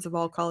absence of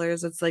all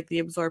colors. It's like the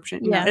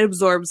absorption, you know, it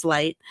absorbs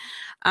light.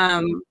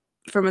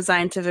 From a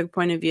scientific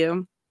point of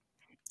view,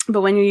 but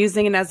when you're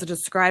using it as a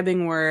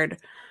describing word,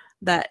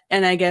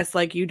 and I guess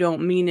like you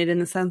don't mean it in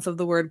the sense of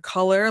the word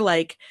color,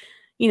 like,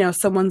 you know,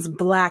 someone's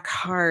black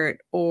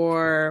heart,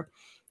 or,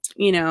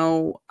 you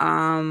know,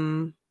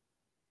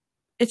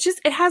 it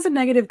has a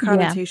negative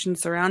connotation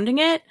surrounding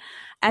it.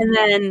 And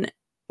then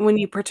when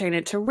you pertain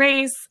it to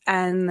race,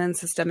 and then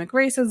systemic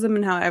racism,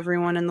 and how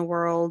everyone in the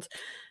world,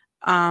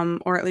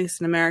 or at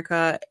least in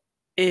America,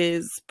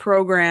 is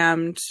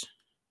programmed,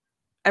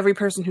 every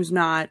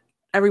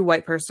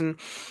white person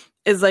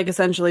is like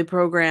essentially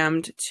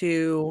programmed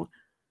to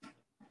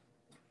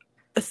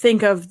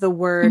think of the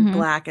word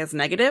black as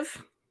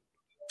negative,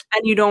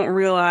 and you don't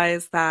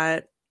realize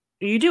that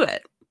you do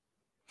it.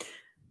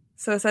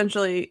 So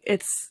essentially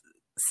it's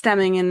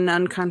stemming in an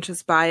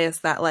unconscious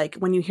bias that like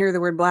when you hear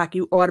the word black,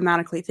 you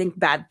automatically think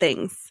bad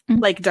things,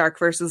 like dark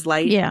versus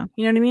light. Yeah.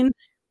 You know what I mean?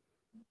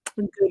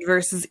 good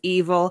versus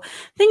evil,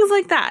 things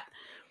like that.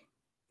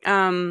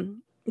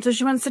 So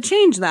she wants to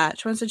change that.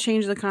 She wants to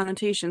change the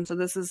connotation. So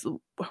this is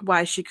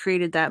why she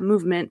created that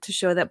movement, to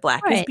show that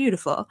black is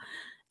beautiful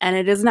and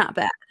it is not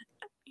bad.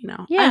 You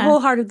know, I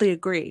wholeheartedly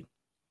agree.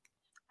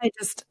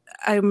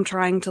 I'm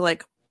trying to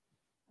like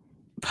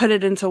put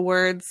it into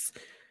words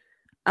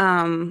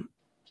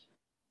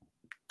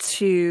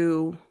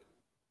to,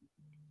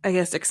 I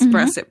guess,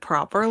 express it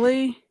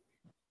properly.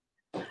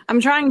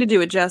 I'm trying to do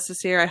it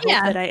justice here. I hope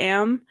that I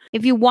am.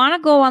 If you want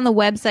to go on the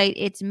website,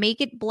 it's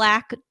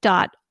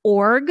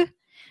makeitblack.org.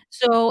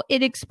 So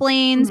it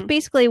explains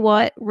basically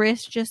what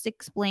Riss just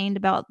explained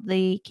about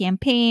the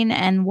campaign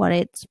and what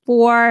it's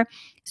for.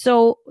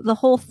 So the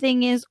whole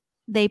thing is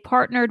they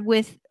partnered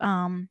with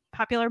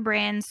popular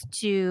brands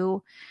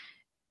to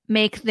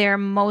make their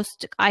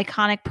most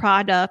iconic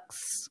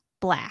products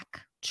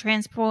black.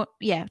 Transform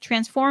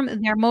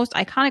their most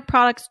iconic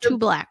products to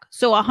black.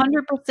 So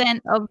 100%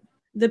 of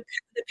the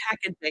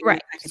packaging.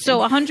 Right. So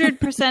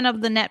 100%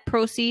 of the net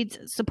proceeds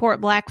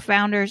support Black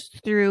founders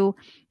through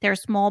their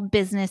small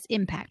business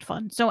impact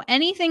fund. So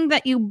anything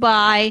that you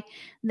buy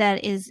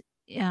that is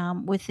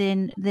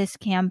within this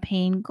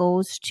campaign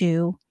goes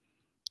to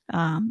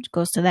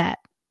that,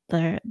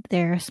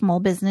 their small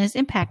business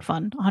impact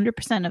fund,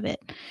 100% of it.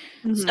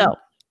 So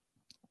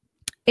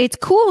it's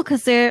cool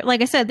because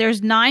like I said,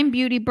 there's 9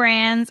 beauty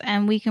brands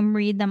and we can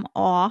read them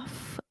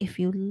off if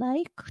you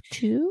like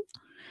to.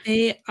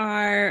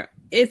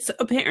 It's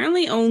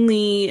apparently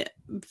only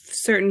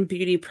certain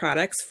beauty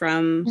products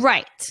from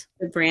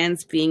the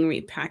brands being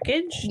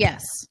repackaged.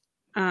 Yes.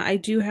 I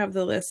do have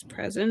the list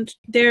present.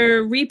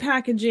 They're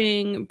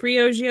repackaging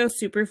Briogeo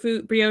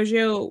Superfood,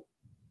 Briogeo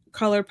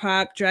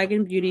ColourPop,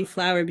 Dragon Beauty,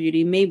 Flower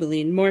Beauty,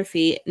 Maybelline,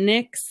 Morphe,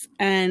 NYX,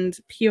 and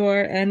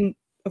Pure, and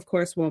of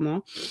course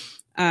Woma.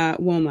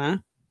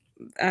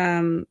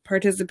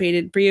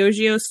 Participated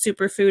Briogeo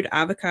Superfood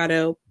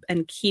Avocado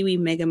and Kiwi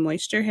Mega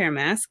Moisture Hair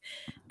Mask,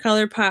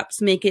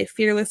 ColourPop's Make It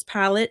Fearless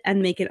Palette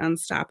and Make It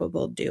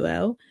Unstoppable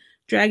Duo,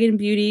 Dragon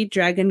Beauty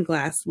Dragon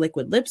Glass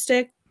Liquid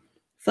Lipstick,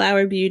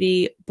 Flower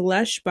Beauty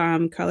Blush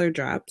Bomb Color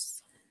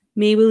Drops,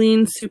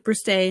 Maybelline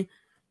Superstay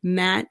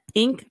Matte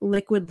Ink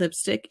Liquid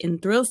Lipstick in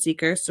Thrill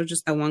Seeker, so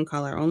just that one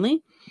color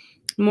only,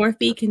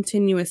 Morphe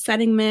Continuous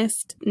Setting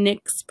Mist,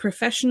 NYX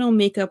Professional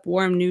Makeup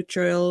Warm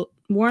Neutrals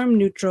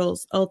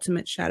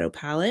Ultimate Shadow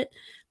Palette,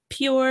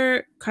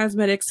 Pure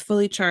Cosmetics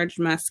Fully Charged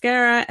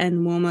Mascara, and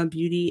Woma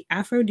Beauty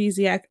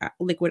Aphrodisiac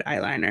Liquid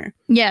Eyeliner.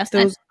 Yes.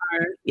 Those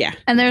are,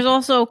 And there's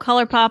also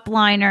ColourPop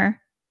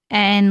liner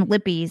and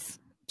lippies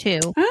too.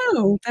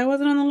 Oh, that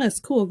wasn't on the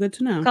list. Cool. Good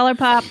to know.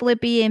 ColourPop,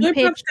 Lippy, and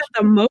ColourPop's got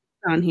the most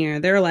on here.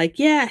 They're like,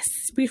 yes,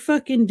 we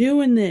fucking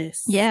doing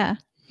this. Yeah.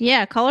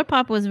 Yeah,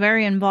 ColourPop was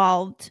very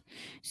involved.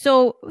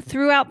 So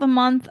throughout the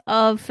month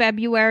of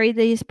February,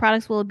 these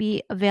products will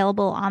be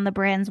available on the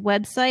brand's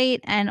website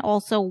and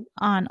also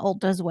on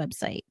Ulta's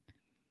website.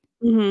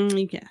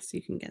 Yes,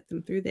 you can get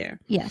them through there.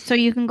 Yeah, so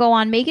you can go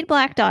on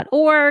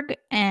makeitblack.org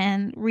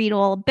and read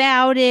all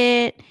about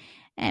it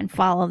and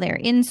follow their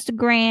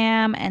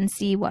Instagram and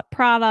see what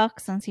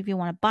products and see if you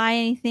want to buy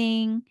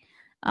anything.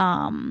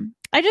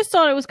 I just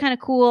thought it was kind of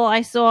cool.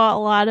 I saw a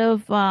lot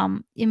of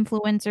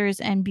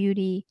influencers and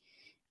beauty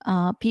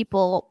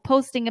people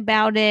posting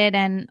about it,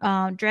 and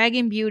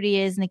Dragon Beauty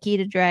is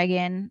Nikita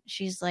Dragon.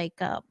 She's like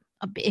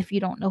if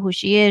you don't know who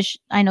she is,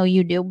 I know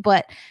you do,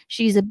 but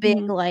she's a big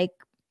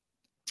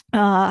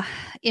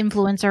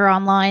influencer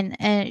online,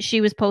 and she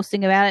was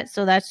posting about it.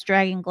 So that's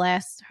Dragon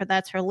Glass,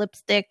 that's her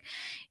lipstick.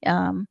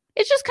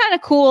 It's just kind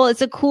of cool.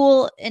 It's a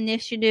cool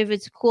initiative.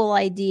 It's a cool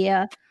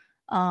idea.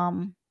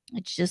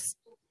 It's just,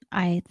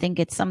 I think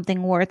it's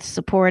something worth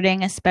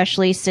supporting,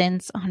 especially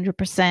since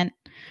 100%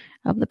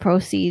 of the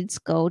proceeds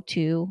go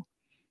to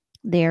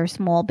their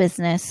small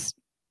business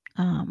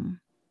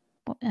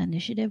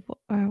initiative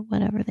or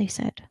whatever they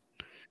said.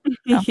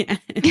 Yeah.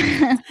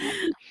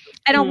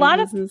 And a lot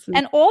of,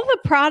 and all the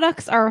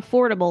products are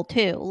affordable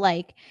too.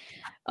 Like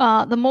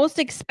the most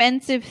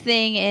expensive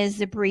thing is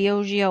the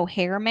Briogeo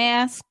hair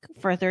mask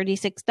for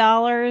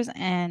 $36,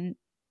 and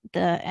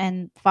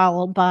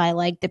followed by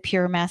like the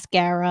Pure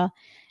mascara,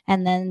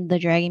 and then the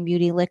Dragon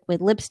Beauty liquid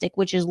lipstick,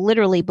 which is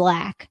literally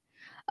black.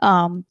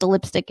 The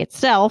lipstick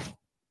itself,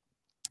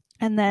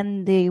 and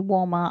then the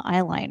Woma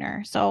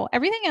eyeliner. So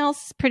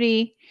everything's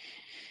pretty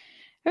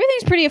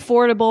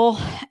affordable,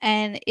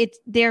 and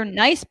they're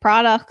nice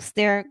products.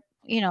 They're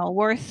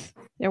worth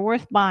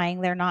buying.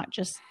 They're not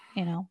just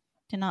they're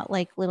not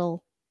like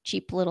little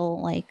cheap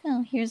little like,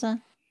 oh, here's a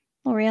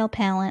L'Oreal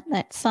palette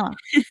that sucks.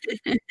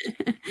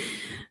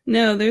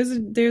 No,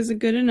 there's a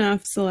good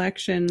enough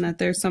selection that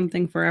there's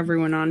something for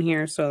everyone on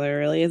here, so there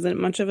really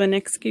isn't much of an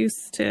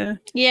excuse to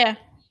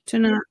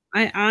not.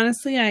 I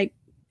honestly I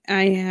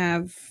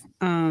have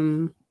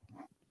a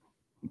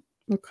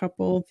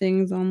couple of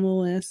things on the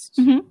list,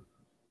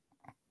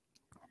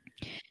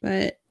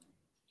 but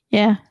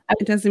yeah,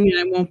 it doesn't mean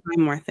I won't buy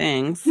more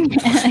things.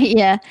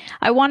 Yeah,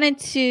 I wanted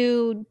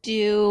to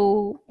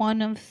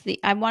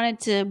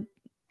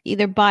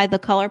either buy the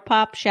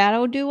ColourPop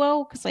Shadow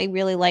Duo because I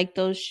really like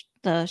those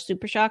the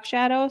Super Shock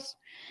shadows.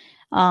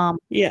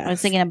 Yeah. I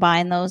was thinking of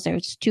buying those.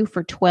 There's 2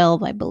 for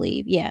 $12, I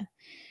believe. Yeah.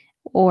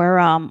 Or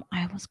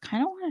I was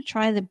kind of want to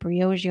try the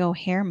Briogeo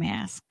hair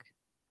mask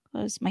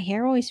because my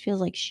hair always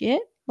feels like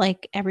shit,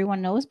 like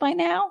everyone knows by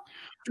now.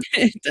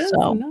 It does.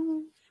 So.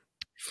 No.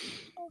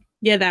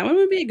 Yeah, that one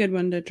would be a good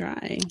one to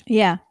try.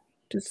 Yeah.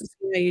 Just to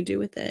see how you do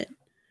with it.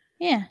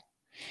 Yeah.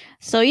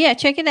 So yeah,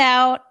 check it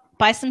out.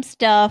 Buy some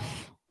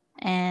stuff,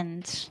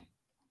 and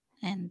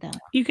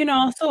you can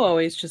also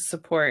always just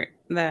support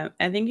that.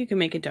 I think you can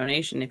make a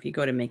donation if you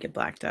go to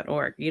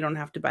makeitblack.org. You don't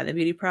have to buy the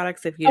beauty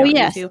products if you don't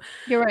need to.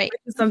 You're right.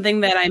 Which is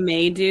something that I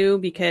may do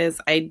because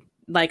I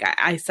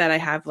said I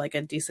have like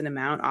a decent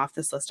amount off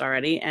this list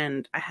already,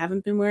 and I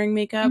haven't been wearing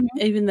makeup,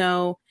 even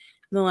though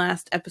in the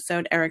last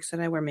episode Eric said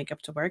I wear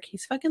makeup to work.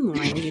 He's fucking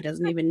lying. He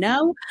doesn't even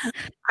know.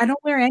 I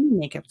don't wear any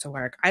makeup to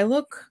work. I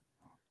look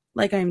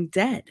like I'm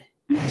dead.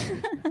 When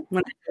I go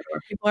to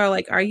work, people are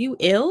like, "Are you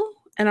ill?"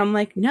 And I'm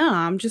like, "No,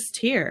 I'm just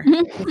here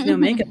with no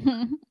makeup."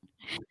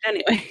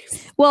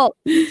 Anyways. Well,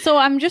 so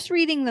I'm just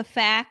reading the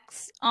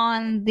facts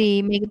on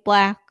the Make It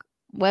Black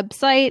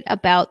website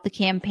about the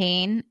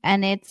campaign,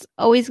 and it's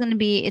always going to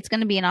be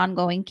an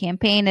ongoing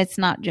campaign. It's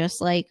not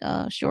just like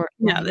a short.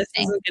 No, this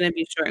isn't going to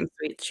be short and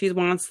sweet. She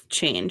wants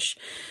change.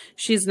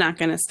 She's not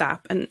going to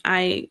stop. And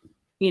I,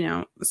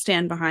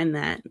 stand behind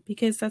that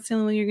because that's the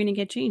only way you're going to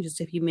get change is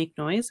if you make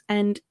noise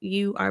and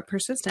you are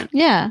persistent.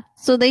 Yeah.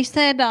 So they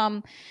said,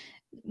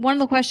 one of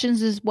the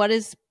questions is, what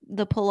is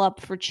the Pull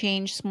Up for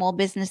Change Small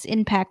Business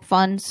Impact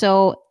Fund?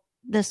 So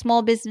the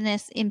Small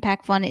Business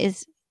Impact Fund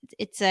is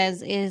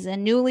a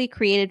newly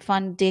created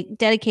fund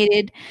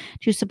dedicated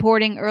to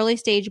supporting early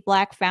stage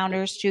Black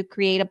founders to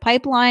create a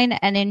pipeline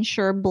and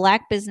ensure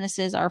Black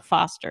businesses are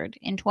fostered.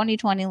 In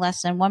 2020,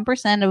 less than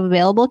 1% of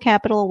available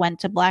capital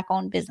went to Black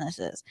owned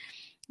businesses.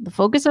 The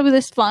focus of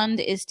this fund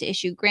is to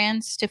issue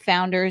grants to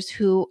founders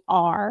who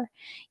are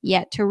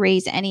yet to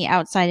raise any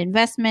outside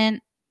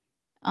investment.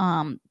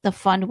 The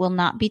fund will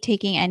not be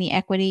taking any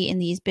equity in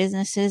these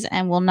businesses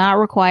and will not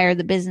require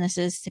the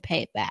businesses to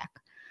pay it back.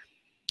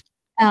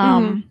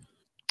 And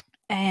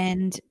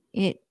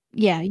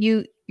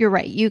you're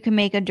right. You can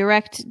make a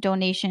direct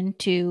donation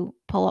to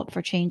Pull Up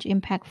for Change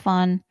Impact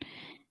Fund.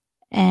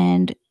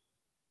 And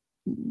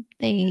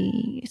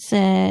they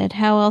said,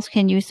 how else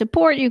can you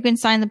support? You can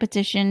sign the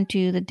petition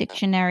to the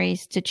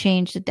dictionaries to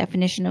change the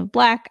definition of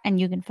Black,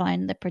 and you can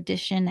find the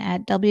petition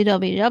at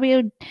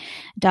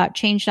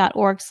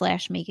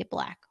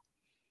www.change.org/makeitblack.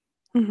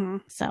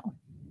 So.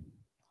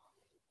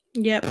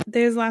 Yep.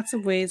 There's lots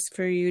of ways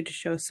for you to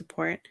show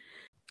support.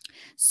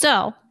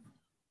 So.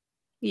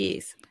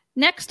 Yes.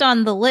 Next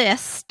on the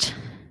list,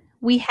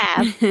 we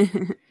have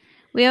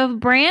a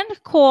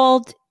brand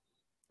called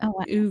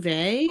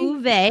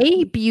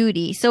Uve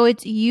Beauty. So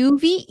it's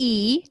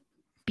UVE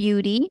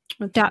Beauty.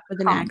 With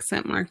an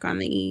accent mark on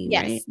the E.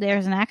 Yes, right?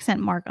 There's an accent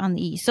mark on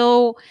the E.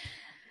 So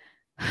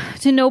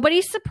to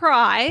nobody's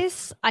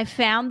surprise, I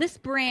found this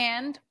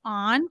brand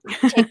on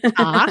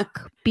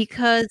TikTok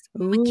because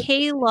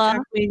Michaela,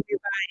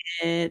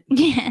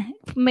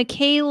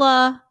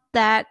 Michaela,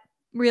 that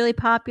really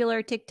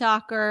popular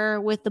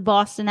TikToker with the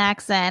Boston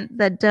accent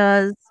that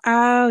does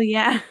makeup.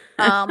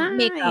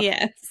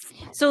 Yes.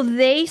 So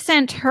they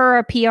sent her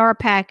a PR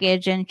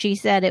package, and she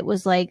said it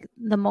was like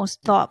the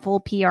most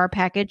thoughtful PR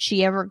package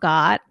she ever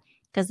got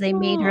because they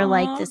made her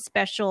like this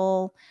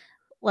special,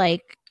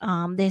 like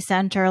they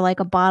sent her like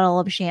a bottle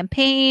of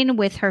champagne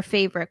with her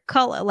favorite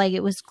color, like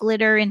it was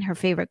glitter in her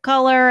favorite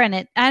color,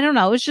 and I don't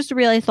know, it was just a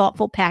really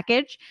thoughtful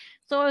package.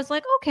 So I was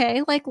like,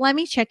 okay, like let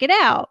me check it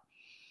out.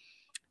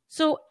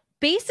 So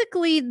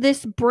basically,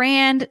 this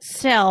brand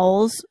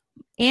sells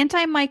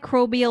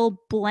antimicrobial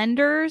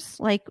blenders,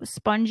 like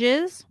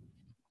sponges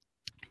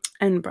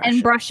and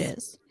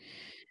brushes.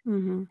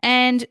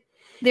 And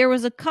there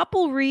was a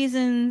couple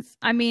reasons.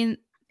 I mean,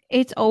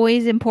 it's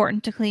always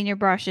important to clean your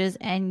brushes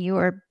and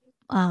your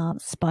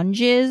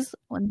sponges.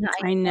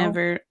 I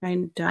never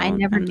do.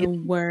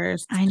 The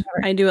worst.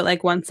 I do it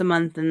like once a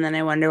month, and then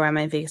I wonder why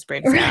my face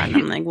breaks out. And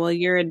I'm like, well,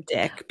 you're a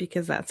dick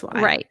because that's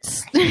why. Right.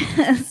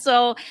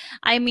 So,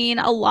 I mean,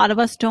 a lot of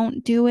us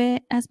don't do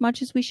it as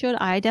much as we should.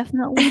 I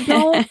definitely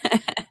don't.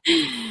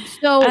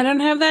 So I don't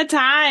have that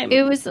time.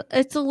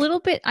 It's a little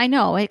bit, I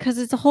know, because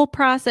it's a whole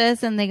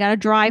process and they got to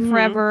dry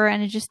forever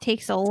and it just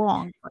takes so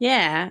long.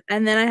 Yeah.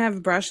 And then I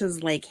have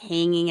brushes like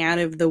hanging out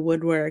of the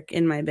woodwork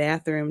in my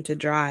bathroom to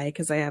dry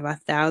because I have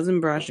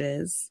 1,000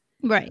 brushes.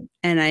 Right.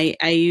 And I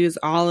use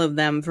all of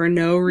them for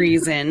no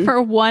reason.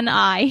 For one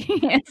eye.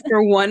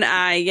 For one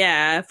eye,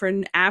 yeah. For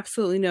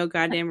absolutely no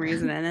goddamn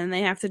reason. And then they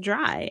have to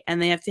dry.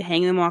 And they have to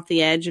hang them off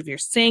the edge of your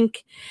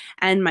sink.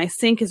 And my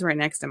sink is right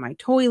next to my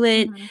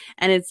toilet.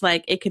 And it's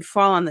like, it could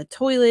fall on the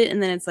toilet.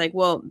 And then it's like,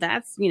 well,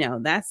 that's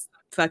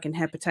fucking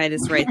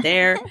hepatitis right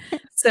there.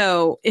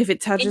 So if it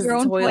touches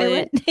the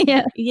toilet.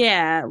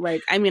 Yeah.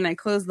 Like, I mean, I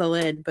closed the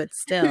lid, but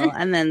still.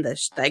 And then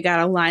I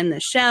gotta line the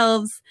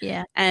shelves.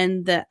 Yeah.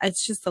 And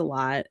it's just a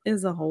lot.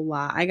 It's a whole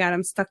lot. I got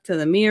them stuck to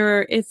the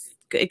mirror. It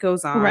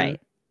goes on. Right.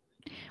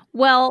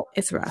 Well,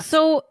 it's rough.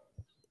 So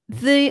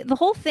The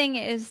whole thing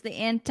is the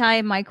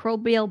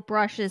antimicrobial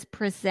brushes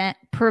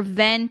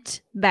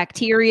prevent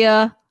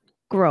bacteria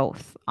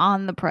growth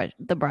on the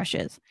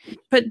brushes.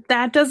 But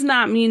that does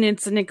not mean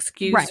it's an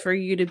excuse for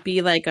you to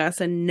be like us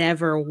and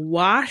never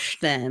wash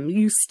them.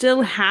 You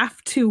still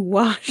have to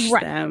wash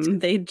them.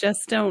 They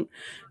just don't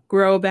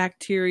grow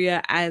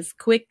bacteria as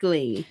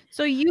quickly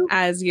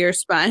as your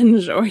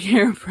sponge or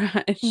your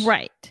brush.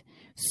 Right.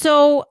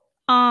 So,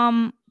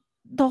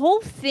 the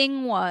whole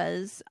thing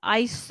was,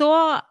 I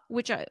saw,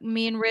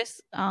 me and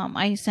Riss,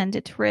 I sent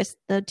it to Riss,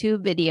 the 2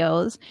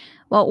 videos.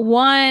 Well,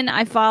 one,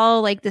 I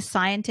follow like the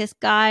scientist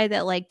guy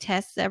that like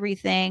tests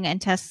everything and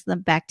tests the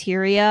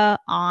bacteria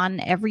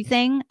on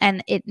everything.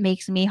 And it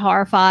makes me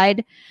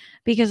horrified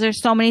because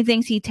there's so many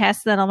things he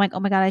tests that I'm like, oh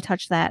my God, I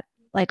touched that.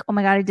 Like, oh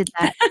my God, I did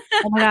that.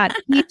 Oh my God.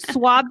 He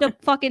swabbed a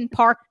fucking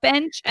park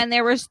bench and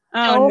there was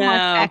so much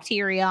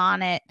bacteria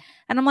on it.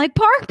 And I'm like,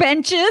 park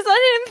benches?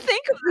 I didn't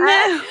think of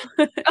that.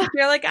 No.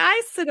 You're like,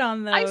 I sit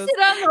on those. I sit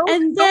on those.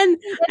 And then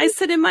I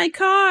sit in my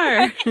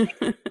car.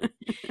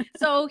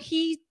 So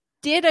he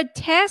did a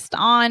test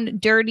on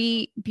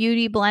dirty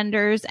beauty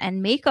blenders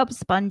and makeup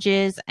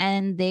sponges,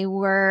 and they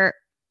were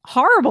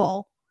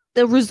horrible.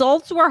 The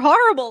results were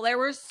horrible. There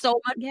was so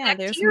much bacteria.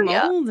 There's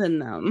mold in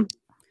them.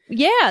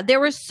 Yeah, there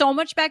was so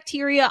much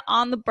bacteria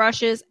on the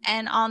brushes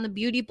and on the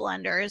beauty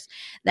blenders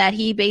that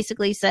he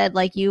basically said,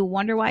 like, you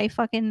wonder why you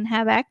fucking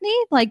have acne?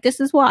 Like, this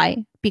is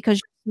why.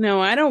 Because no,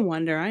 I don't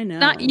wonder. I know.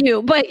 Not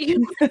you, but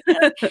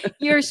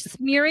you're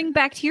smearing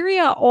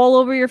bacteria all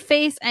over your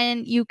face,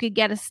 and you could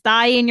get a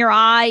sty in your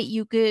eye.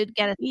 You could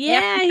get a he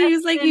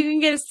was like, you can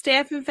get a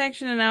staph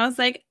infection, and I was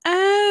like,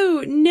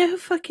 oh no,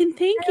 fucking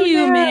thank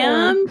you,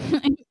 ma'am.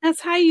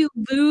 That's how you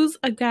lose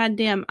a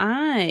goddamn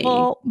eye.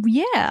 Well,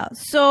 yeah.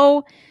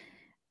 So,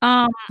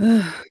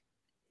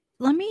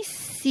 let me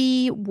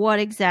see what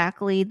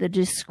exactly the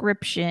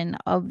description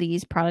of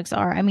these products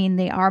are. I mean,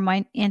 they are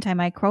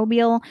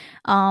antimicrobial.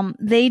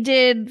 They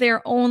did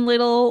their own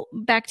little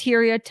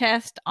bacteria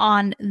test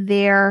on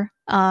their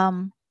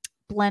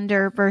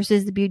blender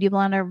versus the beauty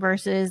blender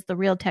versus the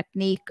Real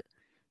Technique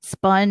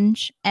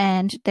sponge,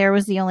 and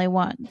theirs was the only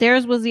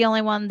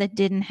one that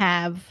didn't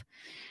have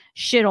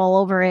shit all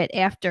over it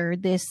after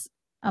this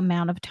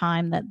amount of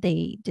time that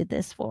they did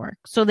this for.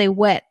 So they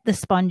wet the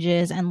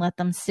sponges and let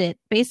them sit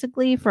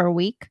basically for a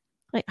week.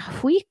 Like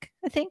a week,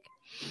 I think.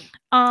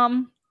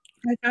 I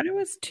thought it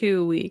was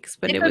 2 weeks,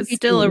 but it was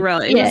still a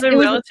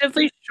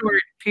relatively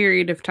short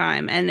period of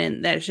time, and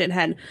then that shit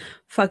had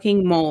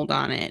fucking mold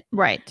on it.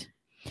 Right.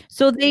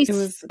 So they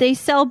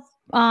sell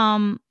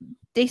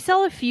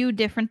a few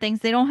different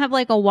things. They don't have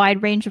like a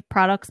wide range of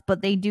products,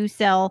 but they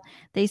sell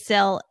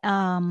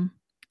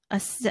a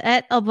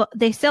set of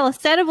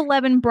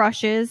 11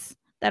 brushes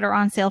that are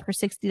on sale for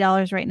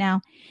 $60 right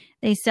now.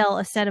 They sell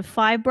a set of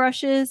 5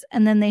 brushes,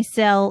 and then they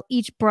sell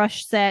each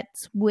brush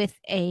sets with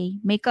a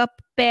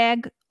makeup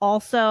bag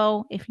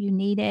also if you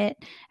need it.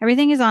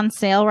 Everything is on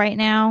sale right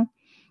now.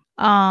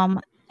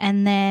 And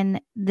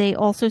then they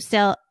also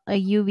sell a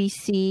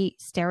UVC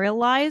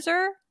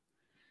sterilizer.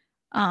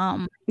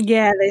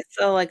 They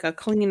sell like a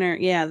cleaner,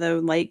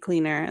 the light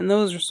cleaner, and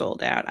those are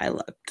sold out. I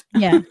looked.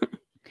 Yeah.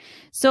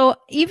 So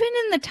even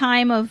in the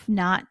time of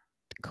not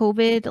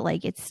COVID,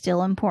 like, it's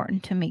still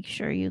important to make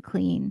sure you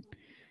clean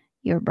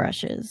your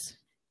brushes.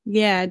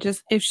 Yeah,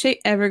 just if shit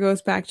ever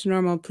goes back to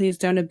normal, please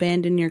don't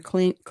abandon your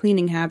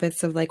cleaning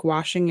habits of like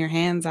washing your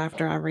hands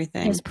after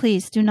everything. Yes,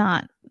 please do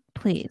not.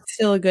 Please. It's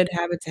still a good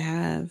habit to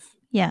have.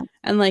 Yeah.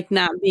 And like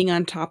not being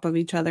on top of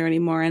each other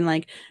anymore, and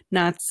like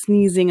not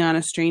sneezing on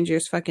a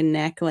stranger's fucking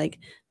neck. Like,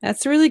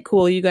 that's really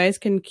cool. You guys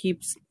can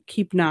keep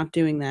not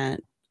doing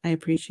that. I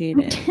appreciate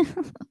it.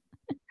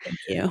 Thank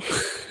you.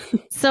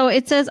 So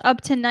it says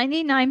up to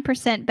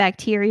 99%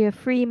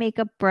 bacteria-free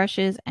makeup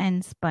brushes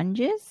and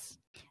sponges.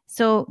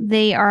 So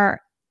they have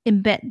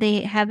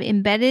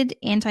embedded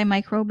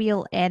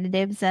antimicrobial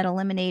additives that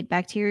eliminate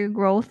bacteria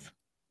growth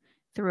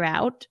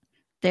throughout.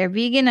 They're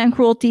vegan and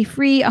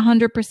cruelty-free,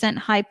 100%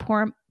 high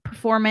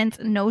performance,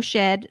 no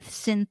shed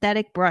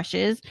synthetic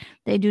brushes.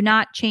 They do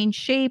not change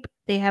shape.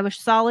 They have a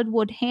solid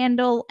wood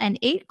handle and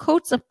 8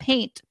 coats of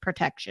paint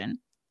protection,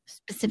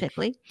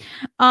 specifically.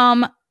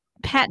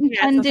 Patent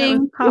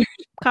pending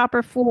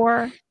copper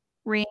 4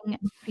 ring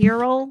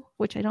ferrule,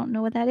 which I don't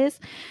know what that is.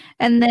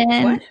 And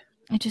then what?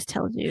 It just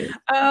tells you.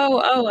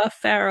 Oh, a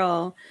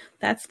ferrule.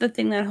 That's the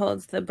thing that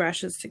holds the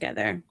brushes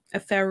together. A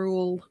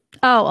ferrule.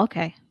 Oh,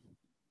 okay.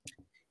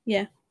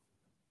 Yeah.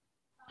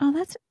 Oh,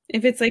 that's.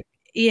 If it's like,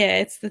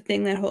 it's the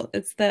thing that holds.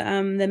 It's the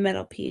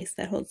metal piece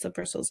that holds the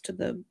bristles to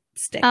the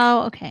stick.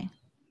 Oh, okay.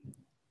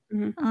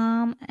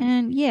 Mm-hmm.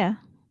 And yeah,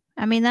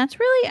 I mean that's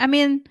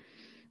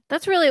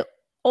really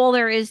all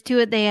there is to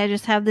it. They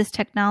just have this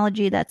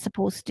technology that's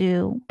supposed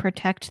to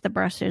protect the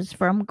brushes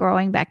from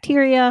growing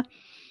bacteria.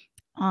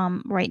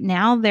 Right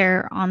now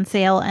they're on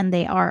sale and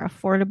they are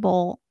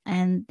affordable,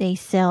 and they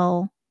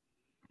sell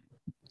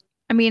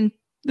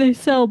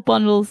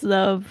bundles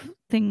of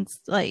things,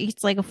 like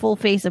it's like a full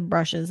face of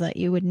brushes that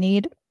you would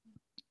need,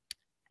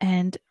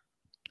 and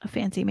a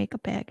fancy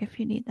makeup bag if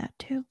you need that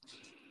too.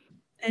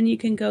 and you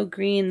can go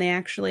green. They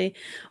actually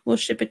will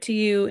ship it to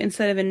you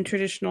instead of in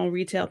traditional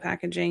retail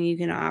packaging. You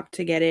can opt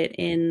to get it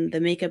in the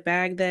makeup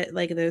bag that,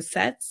 like those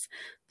sets.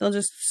 They'll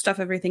just stuff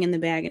everything in the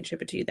bag and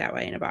ship it to you that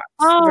way in a box.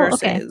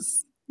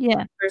 Versus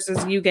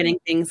you getting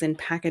things in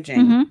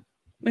packaging,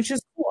 which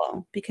is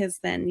cool because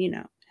then,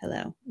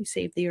 hello, you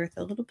save the earth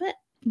a little bit.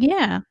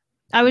 Yeah.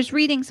 I was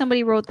reading,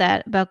 somebody wrote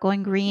that about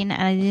going green,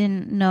 and I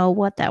didn't know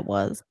what that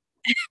was.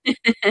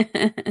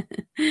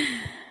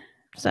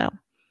 So,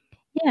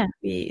 yeah.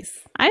 Yes.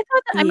 I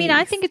thought that,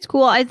 I think it's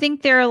cool. I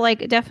think they're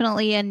like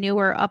definitely a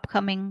newer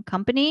upcoming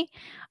company.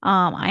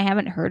 I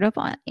haven't heard of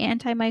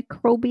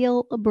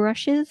antimicrobial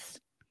brushes.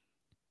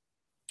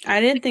 I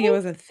didn't think it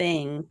was a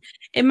thing.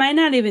 It might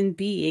not even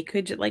be. It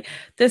could, like,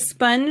 the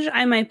sponge,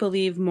 I might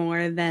believe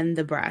more than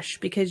the brush,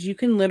 because you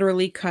can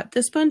literally cut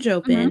the sponge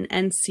open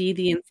and see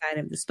the inside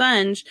of the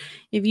sponge.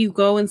 If you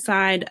go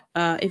inside,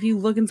 if you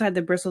look inside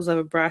the bristles of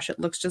a brush,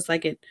 it looks just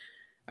like a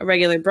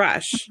regular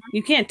brush.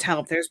 You can't tell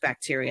if there's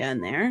bacteria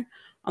in there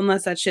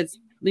unless that shit's,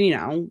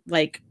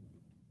 like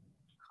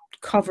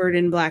covered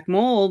in black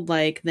mold,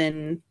 like,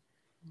 then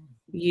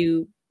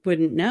you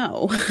wouldn't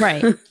know.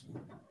 Right.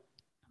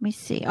 Let me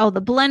see. Oh,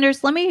 the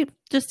blenders. Let me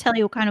just tell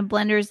you what kind of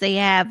blenders they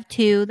have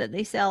too that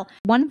they sell.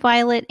 One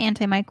violet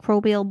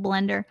antimicrobial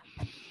blender,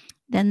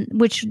 then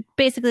which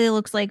basically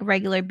looks like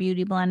regular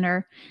beauty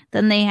blender.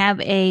 Then they have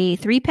a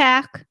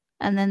 3-pack,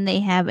 and then they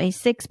have a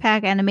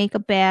 6-pack and a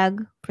makeup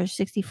bag for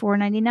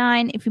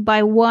 $64.99. If you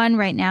buy one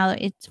right now,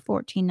 it's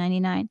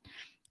 $14.99.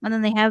 And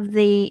then they have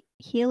the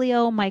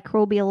Helio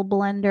microbial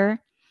blender,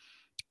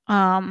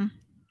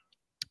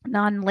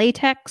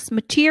 non-latex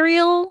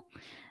material.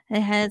 It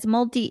has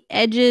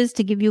multi-edges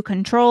to give you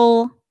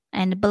control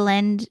and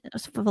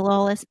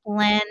flawless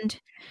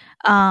blend.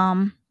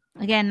 Again,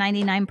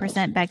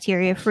 99%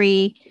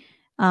 bacteria-free.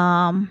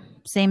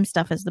 Same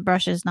stuff as the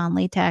brushes,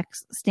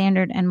 non-latex,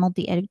 standard, and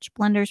multi-edge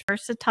blenders.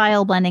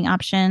 Versatile blending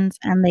options,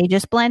 and they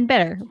just blend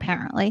better,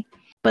 apparently.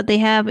 But they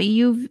have a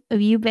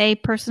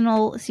Uve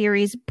Personal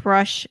Series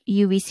brush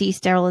UVC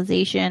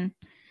sterilization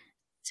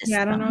system.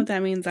 Yeah, I don't know what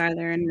that means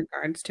either in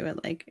regards to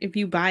it. Like, if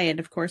you buy it,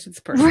 of course it's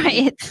personal.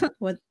 Right.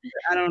 What?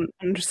 I don't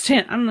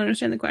understand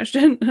the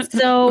question.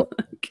 So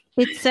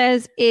it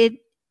says it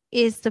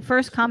is the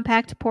first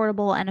compact,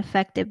 portable, and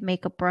effective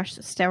makeup brush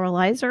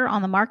sterilizer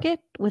on the market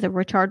with a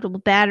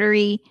rechargeable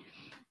battery,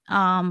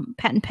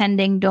 patent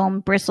pending dome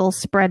bristle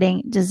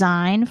spreading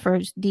design for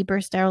deeper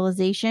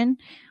sterilization.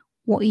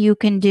 What you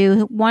can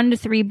do 1 to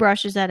 3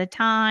 brushes at a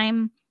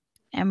time,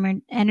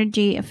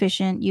 energy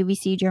efficient,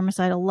 UVC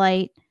germicidal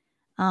light,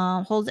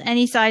 holds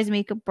any size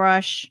makeup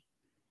brush,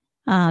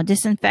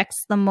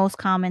 disinfects the most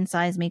common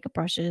size makeup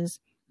brushes,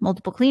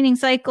 multiple cleaning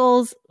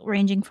cycles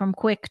ranging from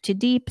quick to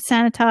deep,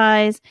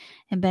 sanitize,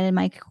 embedded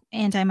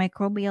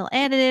antimicrobial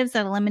additives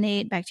that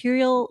eliminate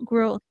bacterial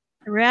growth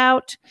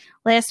throughout,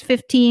 last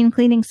 15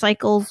 cleaning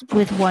cycles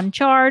with 1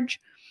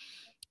 charge.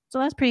 So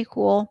that's pretty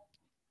cool.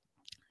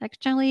 I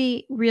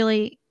actually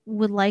really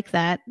would like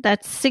that.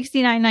 That's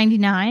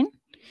 $69.99.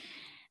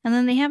 And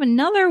then they have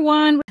another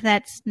one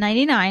that's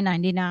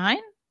 $99.99.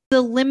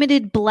 The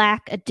limited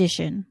black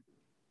edition.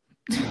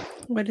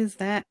 What is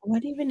that?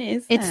 What even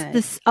is that? It's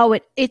this. Oh,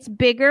 it's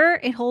bigger.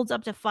 It holds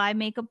up to 5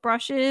 makeup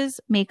brushes,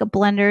 makeup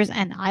blenders,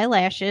 and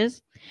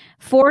eyelashes.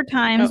 4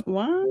 times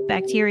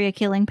bacteria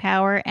killing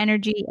power,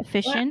 energy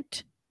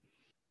efficient.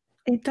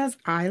 What? It does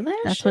eyelashes?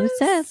 That's what it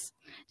says.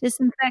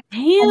 Disinfect.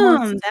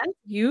 Damn, that's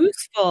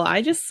useful.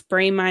 I just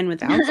spray mine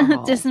with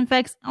alcohol.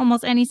 Disinfects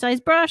almost any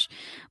size brush.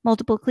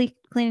 Multiple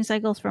cleaning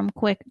cycles from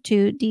quick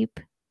to deep,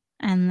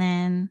 and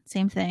then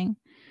same thing.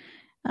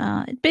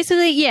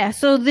 Basically, yeah.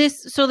 So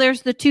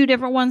there's the 2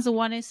 different ones. The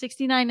one is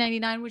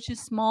 $69.99, which is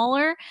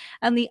smaller,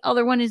 and the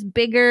other one is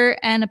bigger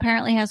and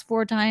apparently has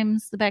 4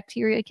 times the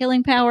bacteria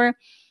killing power,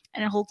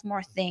 and it holds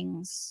more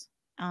things.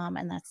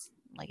 And that's,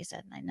 like I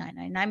said,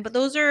 $99.99. But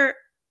those are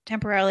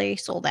temporarily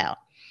sold out.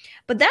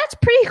 But that's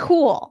pretty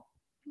cool.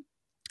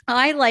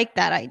 I like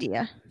that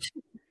idea.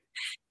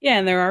 Yeah,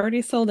 and they're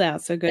already sold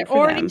out, so good for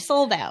them. They're already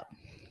sold out.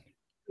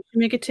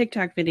 Make a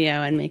TikTok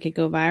video and make it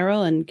go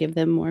viral and give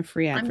them more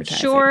free advertising.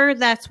 I'm sure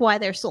that's why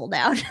they're sold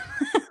out.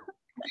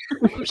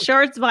 I'm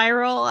sure it's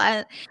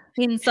viral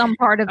in some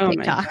part of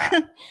TikTok.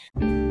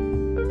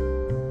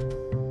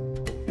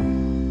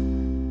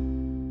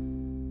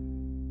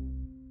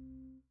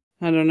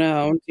 I don't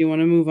know. Do you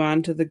want to move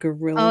on to the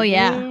Gorilla Glue? Oh,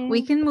 yeah.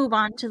 We can move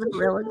on to the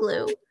Gorilla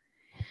Glue.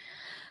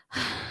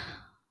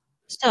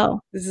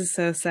 So. This is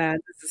so sad.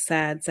 This is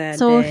sad day.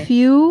 So if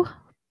you...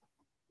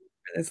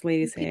 This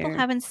lady's hair. People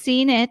haven't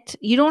seen it.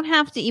 You don't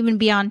have to even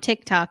be on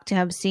TikTok to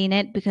have seen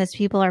it because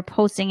people are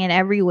posting it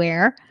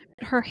everywhere.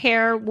 Her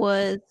hair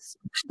was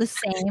the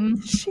same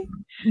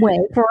way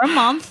for a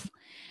month,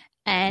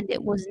 and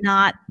it was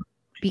not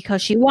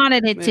because she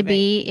wanted it to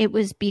be. It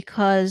was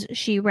because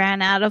she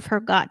ran out of her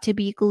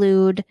got-to-be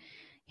glued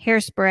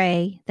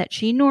hairspray that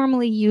she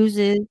normally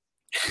uses,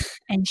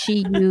 and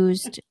she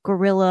used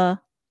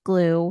Gorilla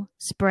Glue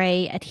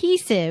spray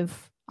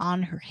adhesive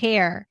on her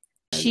hair.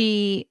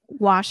 She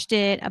washed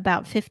it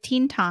about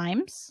 15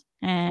 times,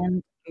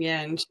 and she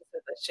said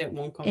that shit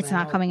won't come out. It's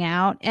not coming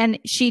out. And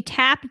she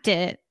tapped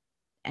it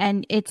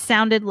and it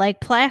sounded like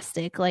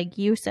plastic, like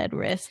you said,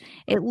 Riz.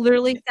 It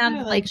literally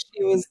sounded like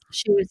she was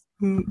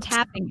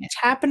tapping it.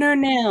 Tapping her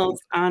nails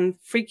on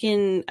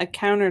freaking a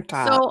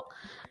countertop. So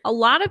a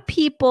lot of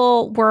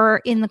people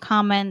were in the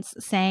comments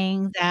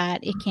saying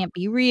that it can't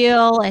be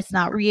real, it's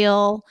not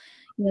real.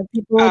 You know,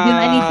 people will do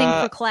anything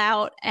for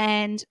clout,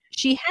 and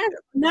she has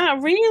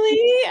not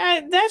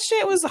really. That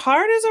shit was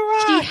hard as a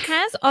rock. She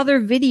has other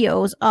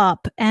videos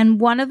up,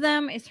 and one of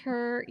them is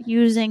her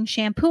using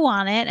shampoo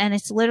on it, and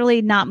it's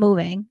literally not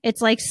moving.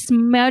 It's like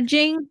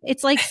smudging.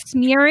 It's like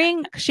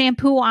smearing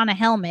shampoo on a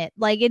helmet.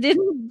 Like it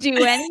didn't do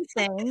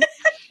anything,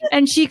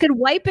 and she could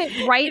wipe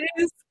it right.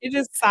 It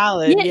is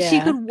solid. Yeah, she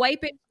could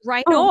wipe it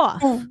right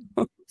off.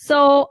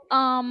 So,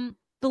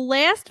 the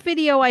last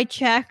video I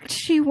checked,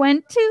 she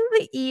went to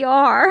the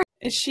ER.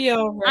 Is she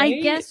all right? I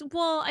guess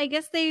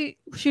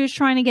she was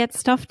trying to get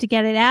stuff to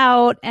get it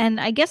out, and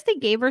I guess they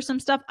gave her some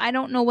stuff. I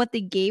don't know what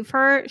they gave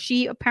her.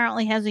 She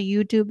apparently has a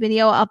YouTube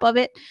video up of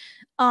it.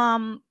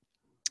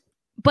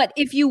 But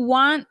if you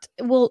want,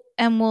 we'll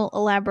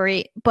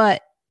elaborate.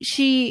 But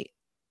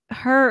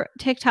her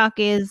TikTok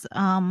is,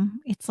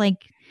 it's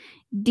like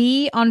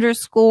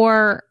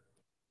D_old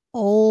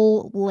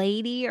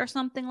lady or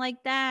something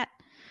like that.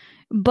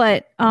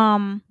 But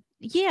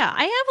yeah,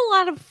 I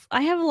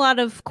have a lot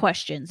of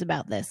questions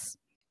about this.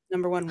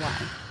 Number one,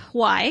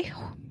 why?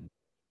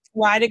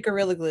 Why did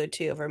Gorilla Glue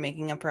 2 over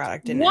making a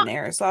product in an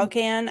aerosol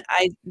can?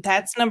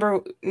 That's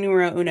numero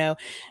uno.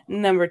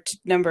 Number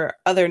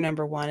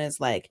one is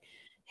like,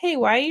 hey,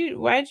 why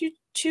did you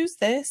choose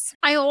this?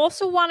 I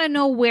also want to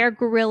know where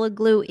Gorilla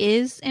Glue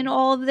is in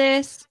all of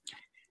this.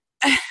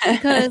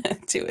 Because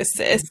to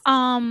assist.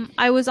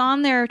 I was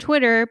on their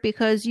Twitter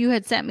because you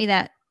had sent me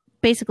that.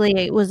 Basically,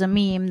 it was a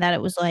meme that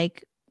it was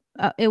like,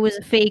 it was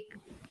a fake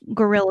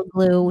Gorilla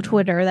Glue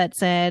Twitter that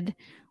said,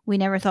 we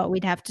never thought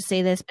we'd have to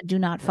say this, but do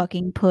not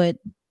fucking put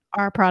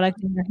our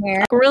product in your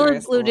hair. Gorilla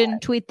Glue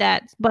didn't tweet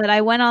that, but I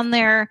went on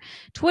their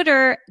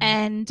Twitter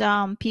and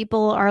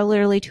people are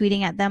literally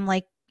tweeting at them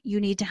like,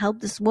 you need to help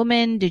this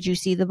woman. Did you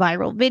see the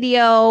viral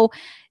video?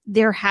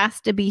 There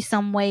has to be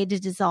some way to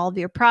dissolve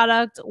your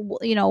product.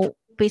 You know,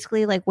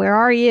 basically like, where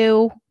are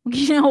you?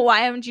 You know,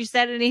 why haven't you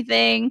said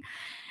anything?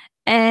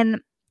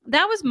 And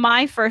that was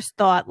my first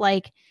thought.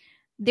 Like,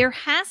 there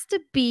has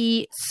to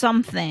be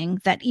something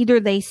that either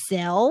they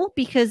sell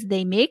because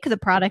they make the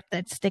product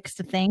that sticks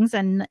to things,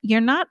 and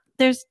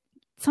there's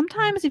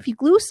sometimes if you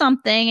glue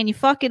something and you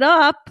fuck it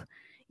up,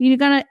 you're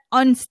going to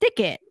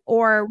unstick it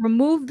or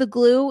remove the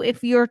glue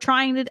if you're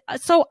trying to.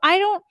 So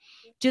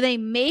do they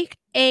make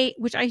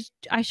which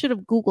I should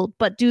have Googled,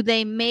 but do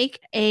they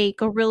make a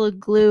Gorilla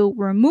Glue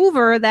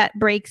remover that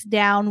breaks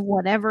down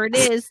whatever it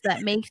is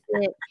that makes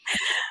it?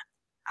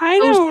 I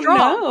don't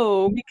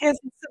know, because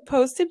it's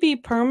supposed to be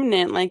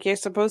permanent. Like, you're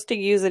supposed to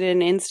use it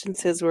in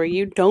instances where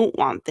you don't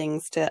want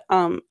things to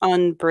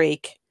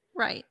unbreak.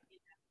 Right.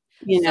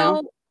 You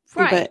know?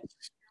 Right. But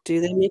do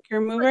they make a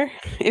remover?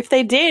 If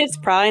they did, it's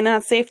probably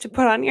not safe to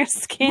put on your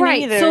skin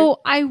either. So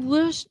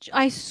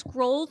I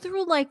scrolled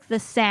through like the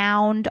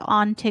sound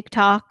on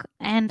TikTok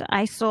and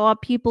I saw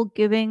people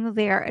giving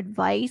their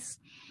advice.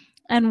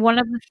 And one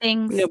of the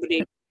things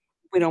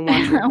we don't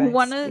want your advice.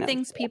 One of the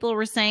things people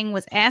were saying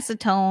was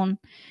acetone,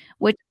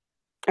 which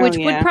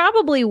would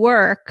probably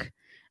work.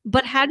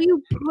 But how do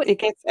you put it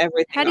gets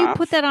everything? How do you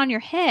put that on your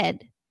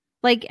head?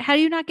 Like, how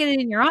do you not get it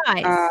in your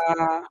eyes?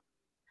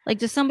 Like,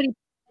 does somebody?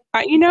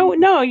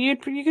 No. You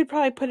could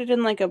probably put it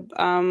in like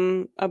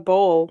a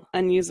bowl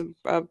and use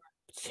a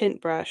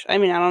tint brush. I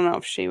mean, I don't know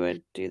if she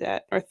would do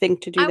that or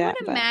think to do that. I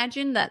would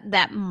imagine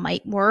that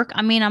might work.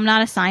 I mean, I'm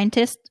not a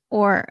scientist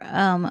or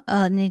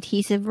an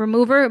adhesive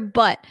remover,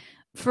 but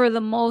for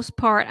the most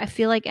part, I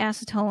feel like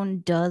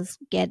acetone does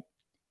get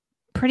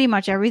pretty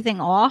much everything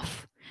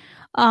off.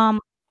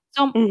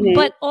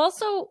 But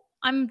also,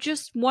 I'm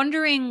just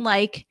wondering,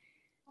 like,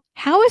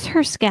 how is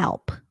her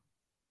scalp?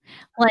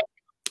 Like,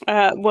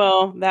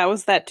 well, that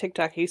was that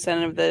TikTok you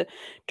sent of the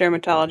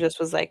dermatologist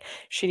was like,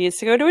 she needs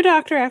to go to a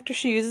doctor after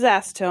she uses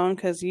acetone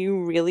because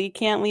you really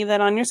can't leave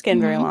that on your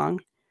skin very long.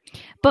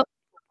 But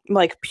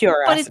like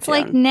pure acetone. But it's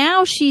like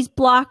now she's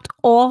blocked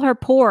all her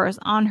pores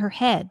on her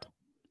head.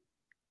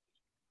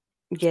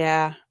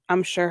 Yeah,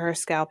 I'm sure her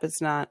scalp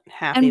is not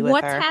happy with her.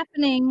 And what's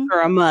happening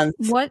for a month?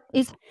 What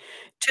is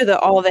to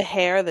all the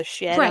hair, the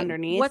shed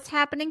underneath? What's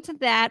happening to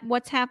that?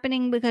 What's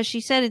happening because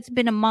she said it's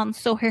been a month,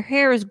 so her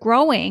hair is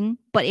growing,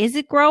 but is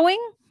it growing?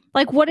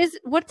 Like,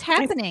 what's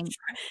happening?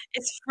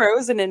 It's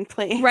frozen in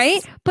place,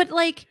 right? But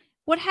like,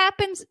 what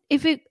happens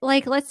if it,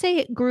 like, let's say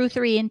it grew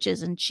 3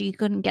 inches and she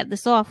couldn't get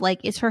this off? Like,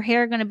 is her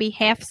hair going to be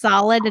half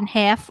solid and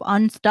half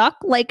unstuck?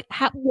 Like,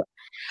 how?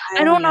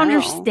 I don't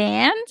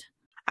understand.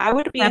 I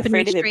would be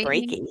afraid of it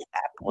breaking at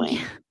that point.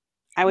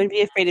 I would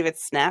be afraid of it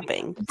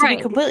snapping. To be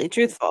completely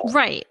truthful.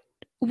 Right.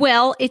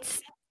 Well,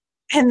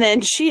 and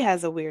then she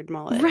has a weird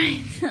mullet.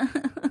 Right.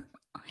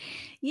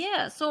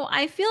 Yeah. So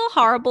I feel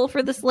horrible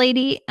for this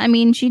lady. I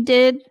mean, she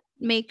did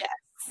make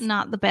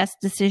not the best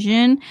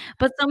decision.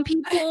 But some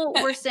people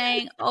were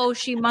saying, oh,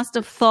 she must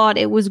have thought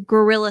it was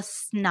Gorilla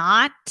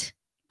Snot,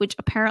 which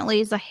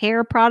apparently is a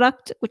hair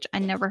product, which I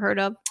never heard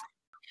of.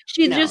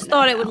 She just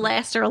thought it would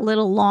last her a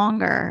little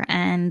longer.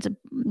 And,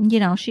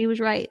 she was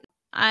right.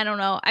 I don't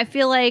know. I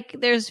feel like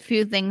there's a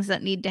few things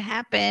that need to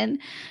happen.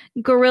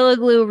 Gorilla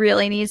Glue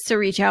really needs to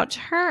reach out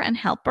to her and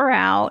help her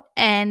out.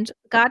 And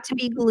Got to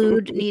Be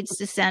Glued needs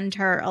to send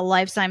her a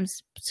lifetime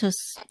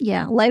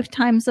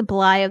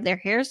supply of their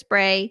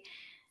hairspray.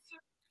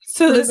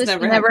 So this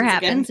never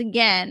happens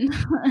again.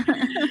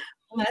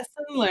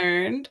 Lesson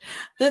learned.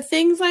 The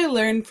things I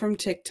learned from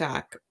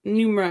TikTok.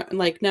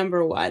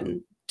 Number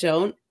one,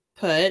 don't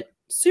put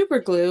super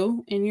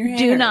glue in your hair.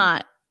 Do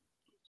not.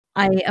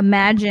 I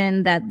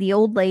imagine that the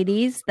old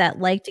ladies that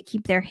like to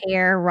keep their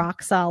hair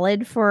rock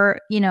solid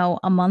for,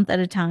 a month at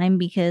a time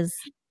because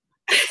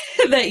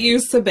that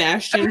use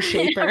Sebastian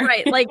Shaper.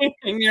 Right. Like,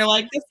 and you're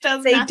like, this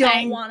does they nothing.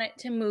 Don't want it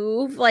to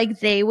move. Like,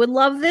 they would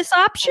love this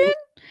option,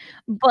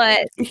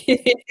 but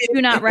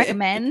do not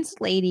recommend,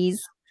 ladies.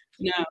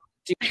 No.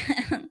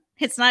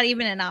 It's not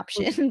even an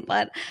option,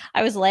 but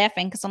I was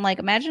laughing because I'm like,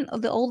 imagine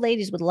the old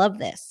ladies would love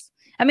this.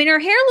 I mean, her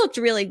hair looked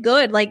really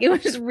good. Like, it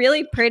was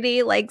really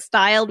pretty, like,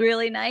 styled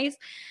really nice.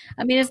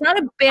 I mean, it's not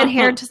a bad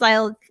hair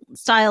to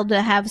style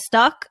to have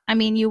stuck. I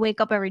mean, you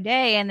wake up every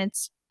day and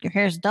your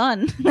hair's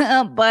done.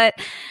 But,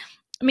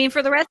 I mean,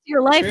 for the rest of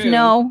your life,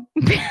 no.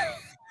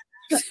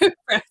 The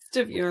rest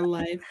of your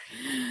life.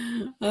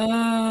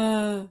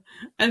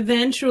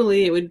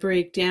 Eventually it would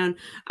break down.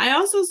 I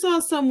also saw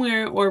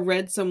somewhere or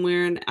read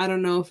somewhere, and I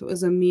don't know if it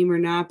was a meme or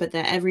not, but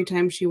that every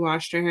time she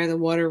washed her hair, the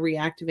water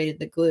reactivated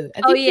the glue.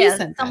 Oh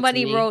yeah,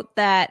 somebody wrote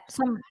that.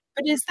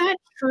 But is that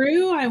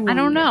true? I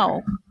don't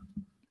know.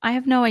 I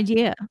have no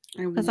idea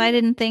because I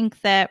didn't think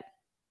that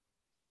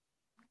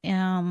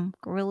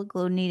Gorilla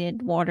Glue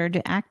needed water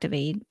to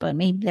activate, but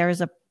maybe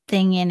there's a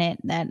thing in it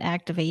that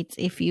activates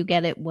if you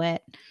get it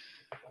wet.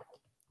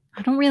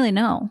 I don't really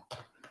know.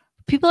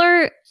 People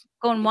are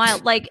going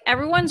wild. Like,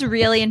 everyone's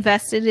really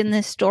invested in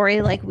this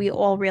story. Like, we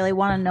all really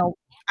want to know.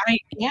 I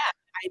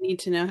need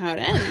to know how it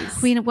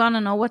ends. We want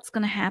to know what's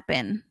going to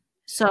happen.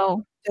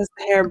 So, does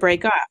the hair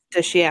break off?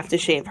 Does she have to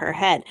shave her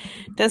head?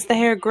 Does the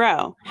hair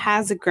grow?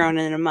 Has it grown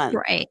in a month?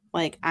 Right.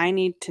 Like, I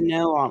need to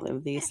know all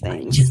of these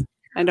things.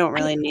 I don't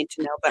really need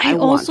to know, but I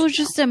also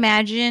just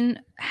imagine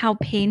how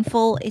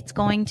painful it's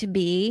going to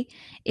be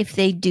if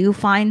they do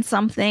find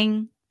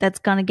something that's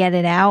going to get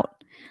it out.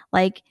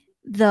 Like,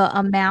 the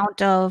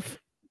amount of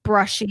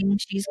brushing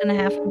she's going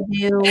to have to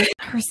do.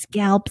 Her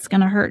scalp's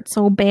going to hurt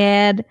so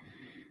bad.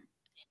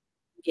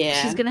 Yeah.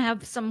 She's going to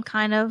have some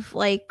kind of,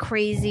 like,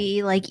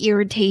 crazy, like,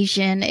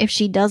 irritation if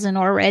she doesn't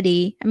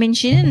already. I mean,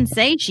 she didn't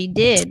say she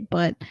did,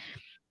 but...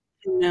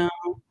 No.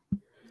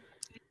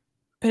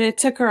 But it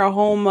took her a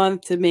whole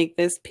month to make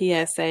this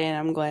PSA, and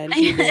I'm glad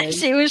she did.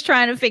 She was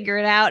trying to figure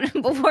it out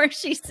before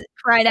she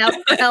cried out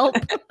for help.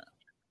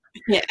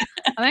 Yeah.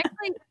 I'm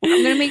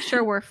going to make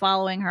sure we're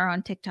following her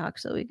on TikTok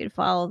so we could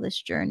follow this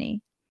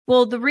journey.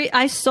 Well,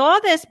 I saw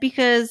this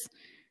because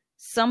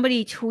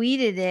somebody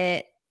tweeted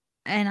it,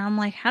 and I'm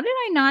like, how did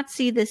I not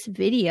see this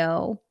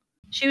video?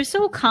 She was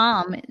so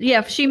calm.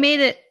 Yeah, she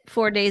made it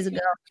 4 days ago.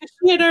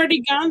 She had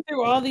already gone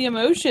through all the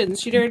emotions.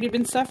 She'd already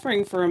been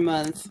suffering for a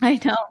month. I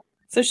know.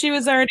 So she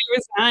was already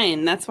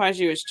resigned. That's why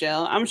she was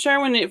chill. I'm sure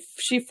when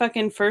she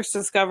fucking first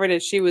discovered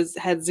it, she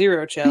had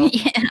zero chill.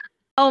 Yeah.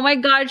 Oh my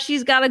God,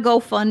 she's got a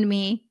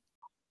GoFundMe.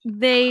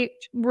 They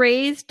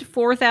raised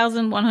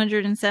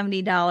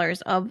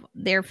 $4,170 of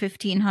their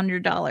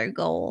 $1,500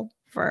 goal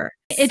for.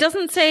 It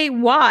doesn't say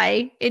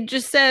why. It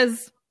just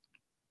says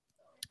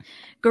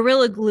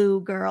Gorilla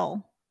Glue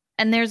girl.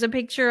 And there's a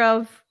picture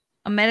of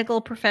a medical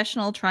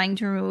professional trying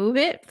to remove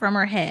it from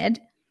her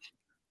head.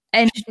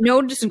 And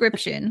no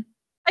description.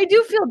 I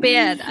do feel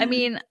bad. I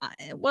mean,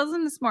 it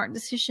wasn't a smart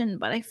decision,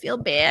 but I feel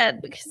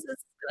bad because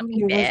it's going to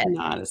be bad. It was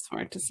not a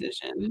smart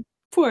decision.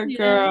 Poor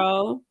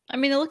girl. I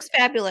mean, it looks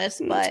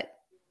fabulous, but,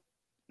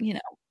 Yeah.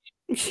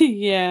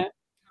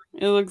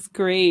 It looks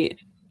great.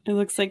 It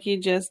looks like you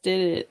just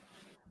did it.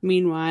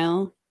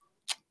 Meanwhile,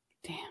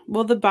 damn.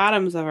 Well, the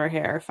bottoms of her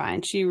hair are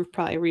fine. She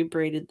probably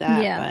rebraided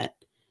that,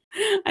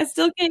 but I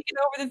still can't get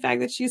over the fact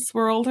that she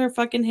swirled her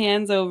fucking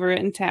hands over it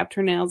and tapped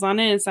her nails on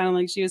it. It sounded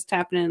like she was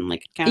tapping it in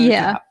like a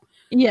countertop.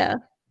 Yeah.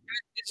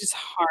 It's just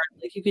hard.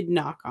 Like, you could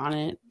knock on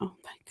it. Oh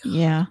my God.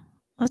 Yeah.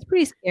 That's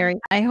pretty scary.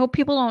 I hope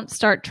people don't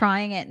start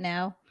trying it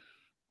now.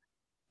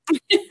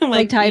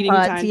 like Tide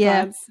Pods.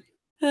 Yeah.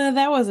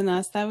 That wasn't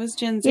us. That was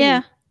Gen Z.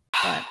 Yeah.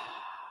 But,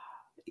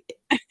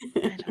 I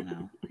don't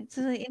know.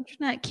 The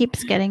internet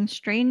keeps getting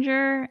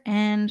stranger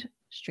and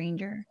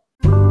stranger.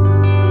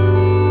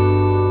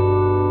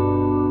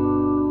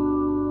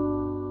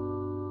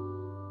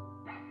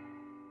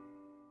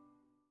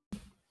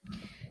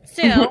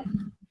 So,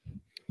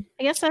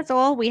 I guess that's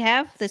all we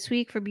have this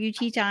week for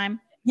Beauty Time.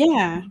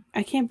 Yeah,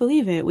 I can't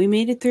believe it. We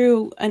made it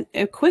through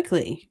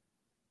quickly.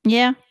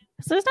 Yeah.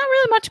 So there's not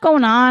really much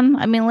going on.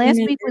 I mean, last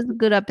week was a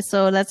good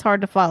episode. That's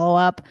hard to follow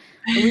up.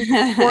 The week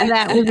before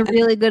that was a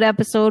really good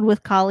episode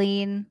with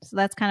Colleen. So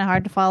that's kind of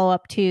hard to follow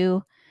up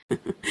too.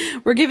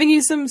 We're giving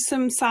you some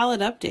solid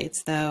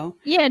updates, though.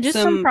 Yeah, just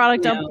some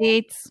product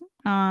updates.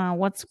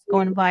 What's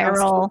going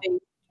viral?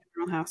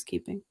 General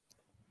housekeeping.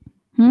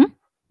 Hmm?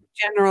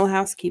 General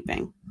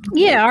housekeeping.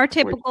 Yeah, our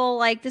typical,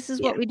 like, this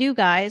is what we do,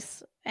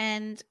 guys.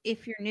 And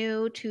if you're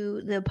new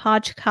to the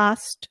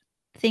podcast,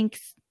 thanks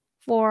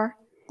for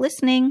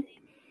listening.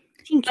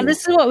 Thank you.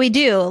 This is what we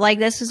do. Like,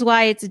 this is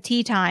why it's a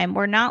tea time.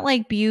 We're not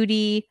like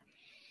beauty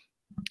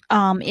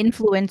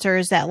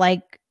influencers that,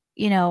 like,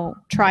 you know,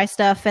 try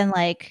stuff and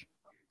like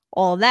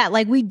all of that.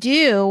 Like, we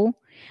do,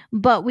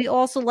 but we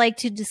also like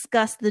to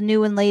discuss the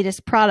new and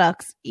latest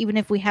products, even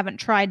if we haven't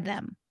tried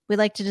them. We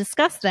like to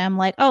discuss them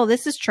like, oh,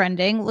 this is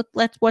trending. Look,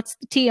 what's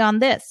the tea on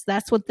this?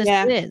 That's what this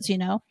is, you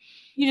know?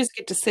 You just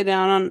get to sit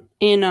down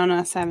on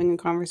us having a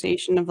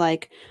conversation of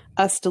like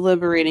us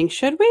deliberating.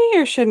 Should we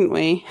or shouldn't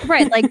we?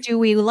 Right. Like, do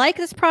we like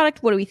this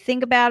product? What do we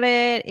think about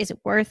it? Is it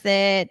worth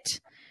it?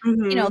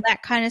 You know,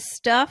 that kind of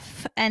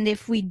stuff. And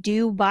if we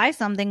do buy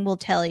something, we'll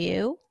tell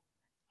you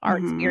our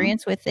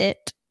experience with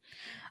it.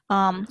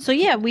 So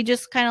yeah, we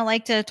just kind of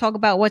like to talk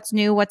about what's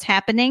new, what's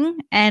happening,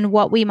 and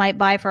what we might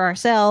buy for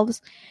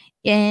ourselves.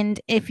 And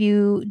if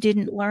you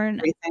didn't learn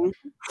everything.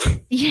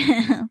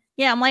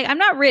 Yeah, I'm like, I'm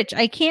not rich.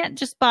 I can't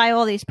just buy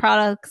all these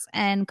products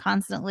and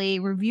constantly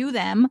review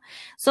them.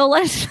 So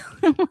let's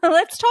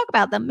talk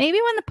about them. Maybe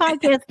when the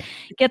podcast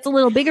gets a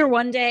little bigger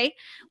one day,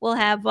 we'll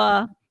have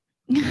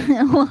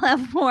we'll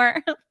have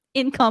more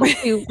income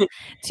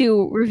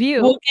to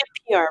review. We'll get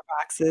PR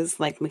boxes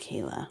like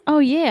Michaela. Oh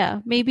yeah,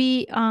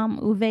 maybe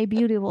Uwe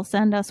Beauty will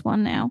send us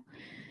one now.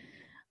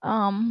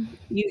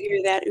 You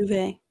hear that,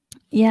 Uwe?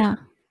 Yeah.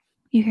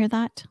 You hear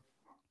that?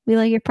 We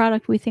like your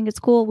product. We think it's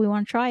cool. We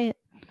want to try it.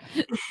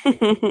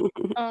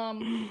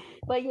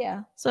 But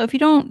yeah. So if you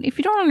don't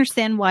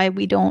understand why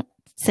we don't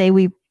say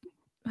we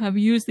have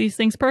used these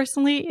things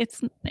personally,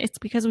 it's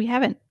because we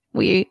haven't.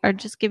 We are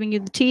just giving you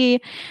the tea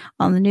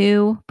on the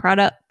new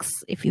products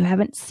if you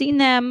haven't seen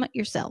them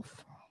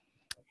yourself.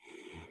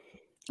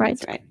 Right?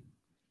 That's right.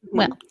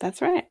 Well,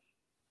 that's right.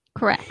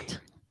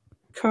 Correct.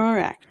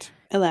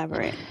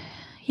 Elaborate.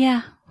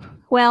 Yeah.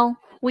 Well,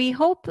 we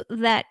hope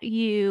that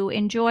you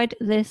enjoyed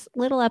this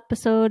little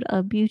episode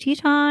of Beauty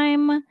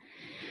Time.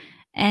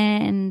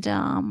 And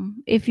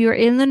if you're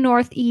in the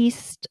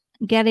Northeast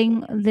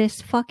getting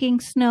this fucking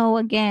snow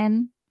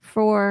again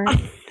for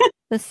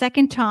the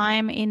second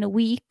time in a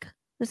week,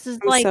 this is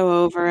I'm so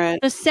over it.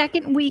 The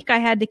second week I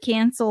had to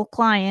cancel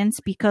clients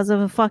because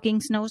of a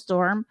fucking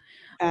snowstorm.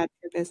 Bad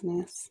for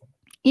business.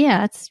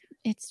 Yeah,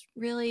 it's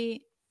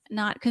really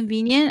not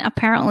convenient.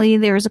 Apparently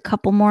there's a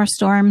couple more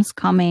storms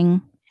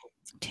coming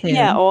too.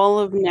 Yeah, all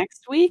of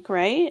next week,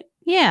 right?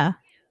 Yeah.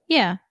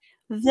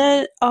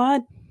 The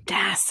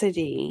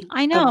audacity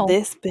I know of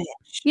this bitch.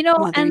 You know,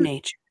 Mother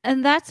Nature.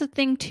 And that's the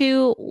thing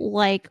too,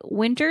 like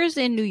winters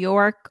in New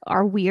York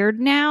are weird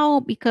now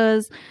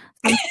because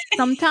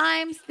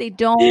sometimes they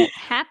don't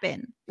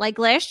happen. Like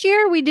last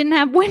year we didn't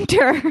have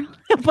winter,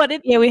 but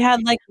we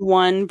had like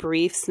one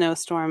brief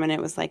snowstorm and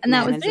it was like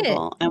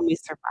manageable and we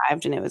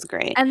survived and it was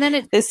great. And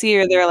then this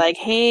year they're like,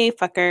 hey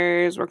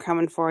fuckers, we're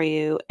coming for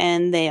you,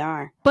 and they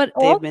are. But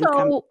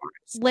also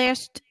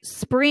last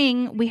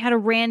spring we had a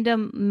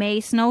random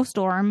May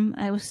snowstorm.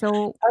 I was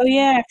so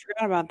I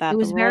forgot about that. It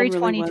was very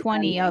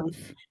 2020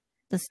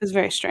 This is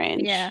very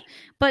strange. Yeah.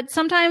 But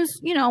sometimes,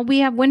 you know, we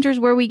have winters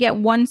where we get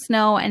one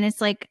snow and it's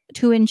like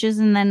 2 inches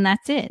and then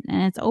that's it.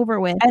 And it's over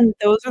with. And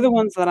those are the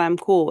ones that I'm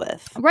cool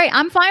with. Right.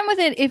 I'm fine with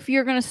it if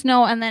you're going to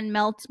snow and then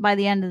melt by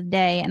the end of the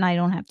day and I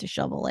don't have to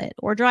shovel it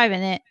or drive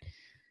in it.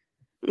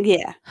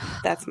 Yeah.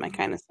 That's my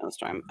kind of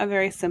snowstorm. A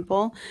very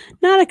simple,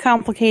 not a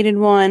complicated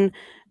one.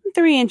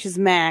 3 inches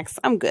max.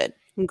 I'm good.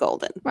 I'm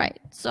golden. Right.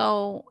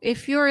 So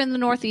if you're in the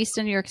Northeast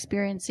and you're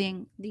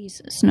experiencing these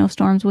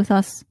snowstorms with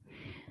us,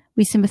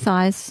 we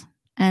sympathize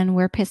and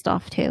we're pissed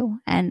off too.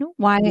 And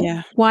why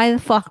the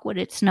fuck would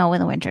it snow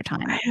in the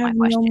wintertime? I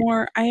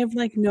have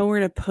like nowhere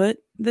to put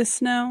the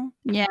snow.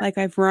 Yeah. Like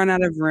I've run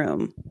out of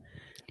room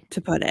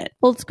to put it.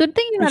 Well, it's a good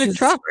thing you got a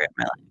truck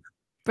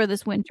for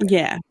this winter.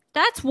 Yeah.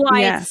 That's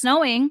why it's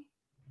snowing.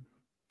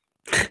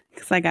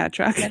 Because I got a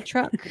truck.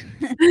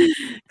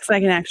 Because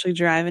I can actually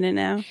drive in it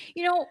now.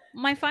 You know,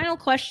 my final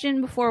question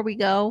before we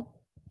go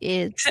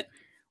is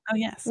oh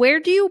yes.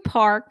 Where do you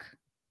park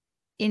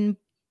in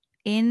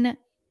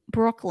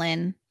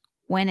Brooklyn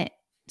when it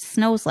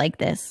snows like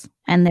this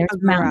and there's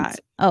mountains?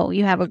 Oh,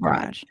 you have a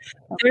garage.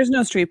 There's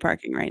no street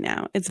parking right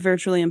now. It's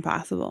virtually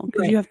impossible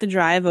because you have to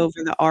drive over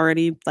the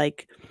already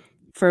like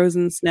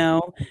frozen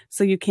snow.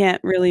 So you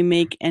can't really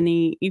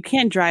you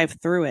can't drive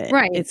through it.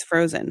 Right. It's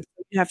frozen.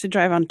 You have to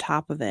drive on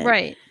top of it.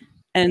 Right.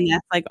 And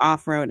that's like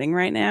off-roading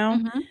right now.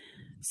 Mm-hmm.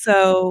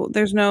 So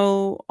there's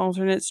no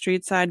alternate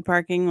street side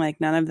parking,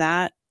 like none of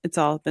that. It's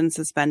all been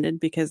suspended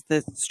because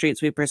the street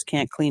sweepers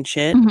can't clean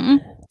shit. Mm-hmm.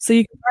 So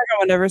you can park on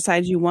whatever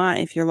side you want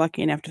if you're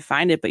lucky enough to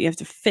find it, but you have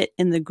to fit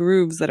in the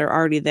grooves that are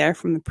already there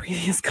from the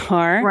previous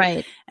car.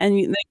 Right. And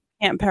you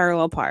can't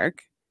parallel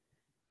park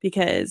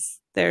because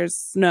there's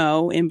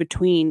snow in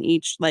between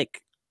each,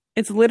 like,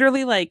 it's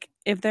literally like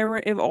if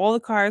all the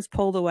cars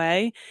pulled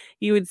away,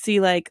 you would see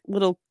like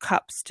little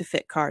cups to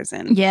fit cars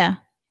in. Yeah.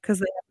 Because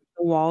they have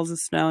the walls of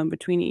snow in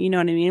between. You know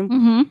what I mean?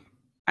 Mm-hmm.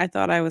 I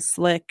thought I was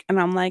slick. And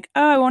I'm like,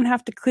 oh, I won't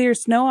have to clear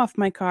snow off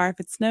my car if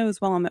it snows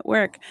while I'm at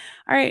work.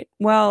 All right.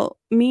 Well,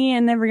 me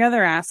and every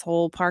other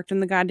asshole parked in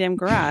the goddamn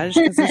garage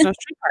because there's no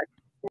street park.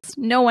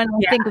 No one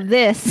will think of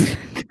this.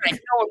 Right.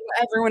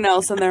 Everyone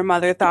else and their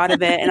mother thought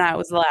of it, and I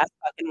was the last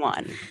fucking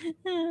one.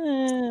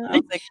 I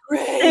was like,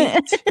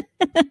 great.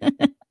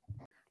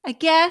 I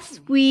guess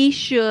we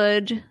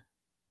should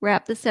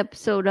wrap this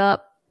episode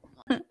up.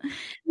 Thank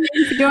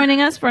you for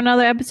joining us for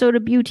another episode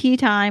of Beauty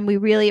Time. We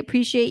really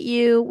appreciate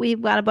you.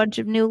 We've got a bunch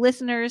of new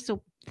listeners,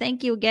 so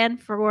thank you again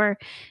for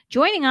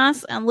joining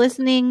us and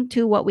listening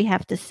to what we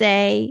have to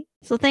say.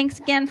 So thanks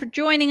again for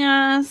joining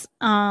us.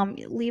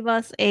 Leave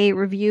us a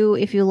review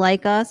if you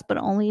like us, but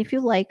only if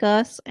you like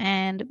us,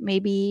 and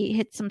maybe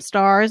hit some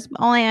stars.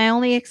 I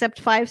only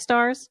accept 5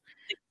 stars.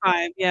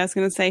 5. Yeah, I was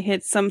gonna say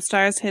hit some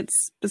stars. Hit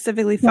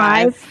specifically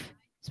 5.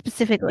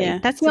 Specifically. Yeah,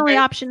 that's the only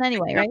option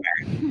anyway, right?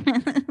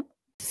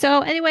 So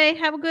anyway,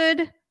 have a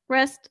good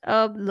rest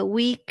of the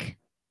week,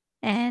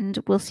 and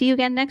we'll see you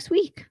again next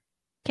week.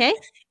 Okay?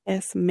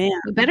 Yes, ma'am.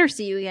 We better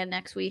see you again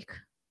next week.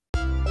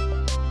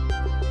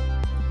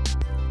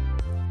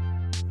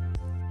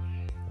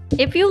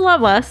 If you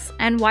love us,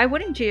 and why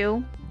wouldn't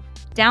you,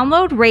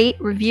 download, rate,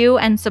 review,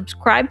 and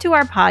subscribe to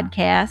our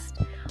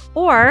podcast.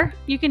 Or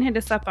you can hit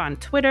us up on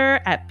Twitter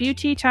at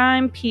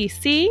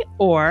BeautyTimePC,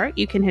 or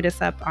you can hit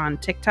us up on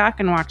TikTok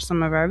and watch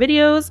some of our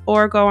videos,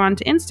 or go on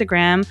to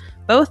Instagram.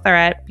 Both are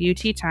at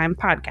Beauty Time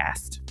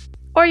Podcast.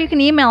 Or you can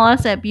email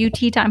us at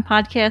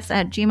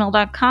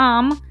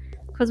beautytimepodcast@gmail.com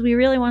because we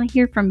really want to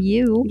hear from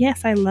you.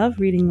 Yes, I love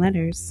reading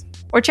letters.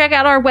 Or check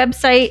out our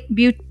website,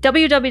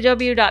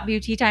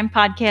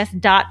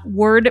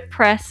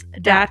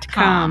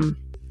 www.beautytimepodcast.wordpress.com.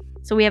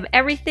 So we have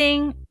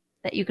everything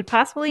that you could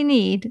possibly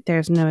need.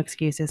 There's no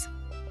excuses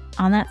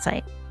on that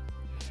site.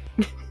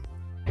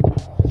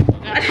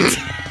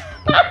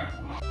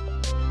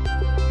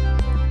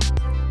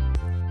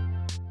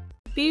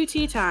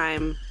 Beauty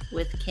Time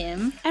with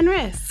Kim and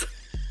Riss.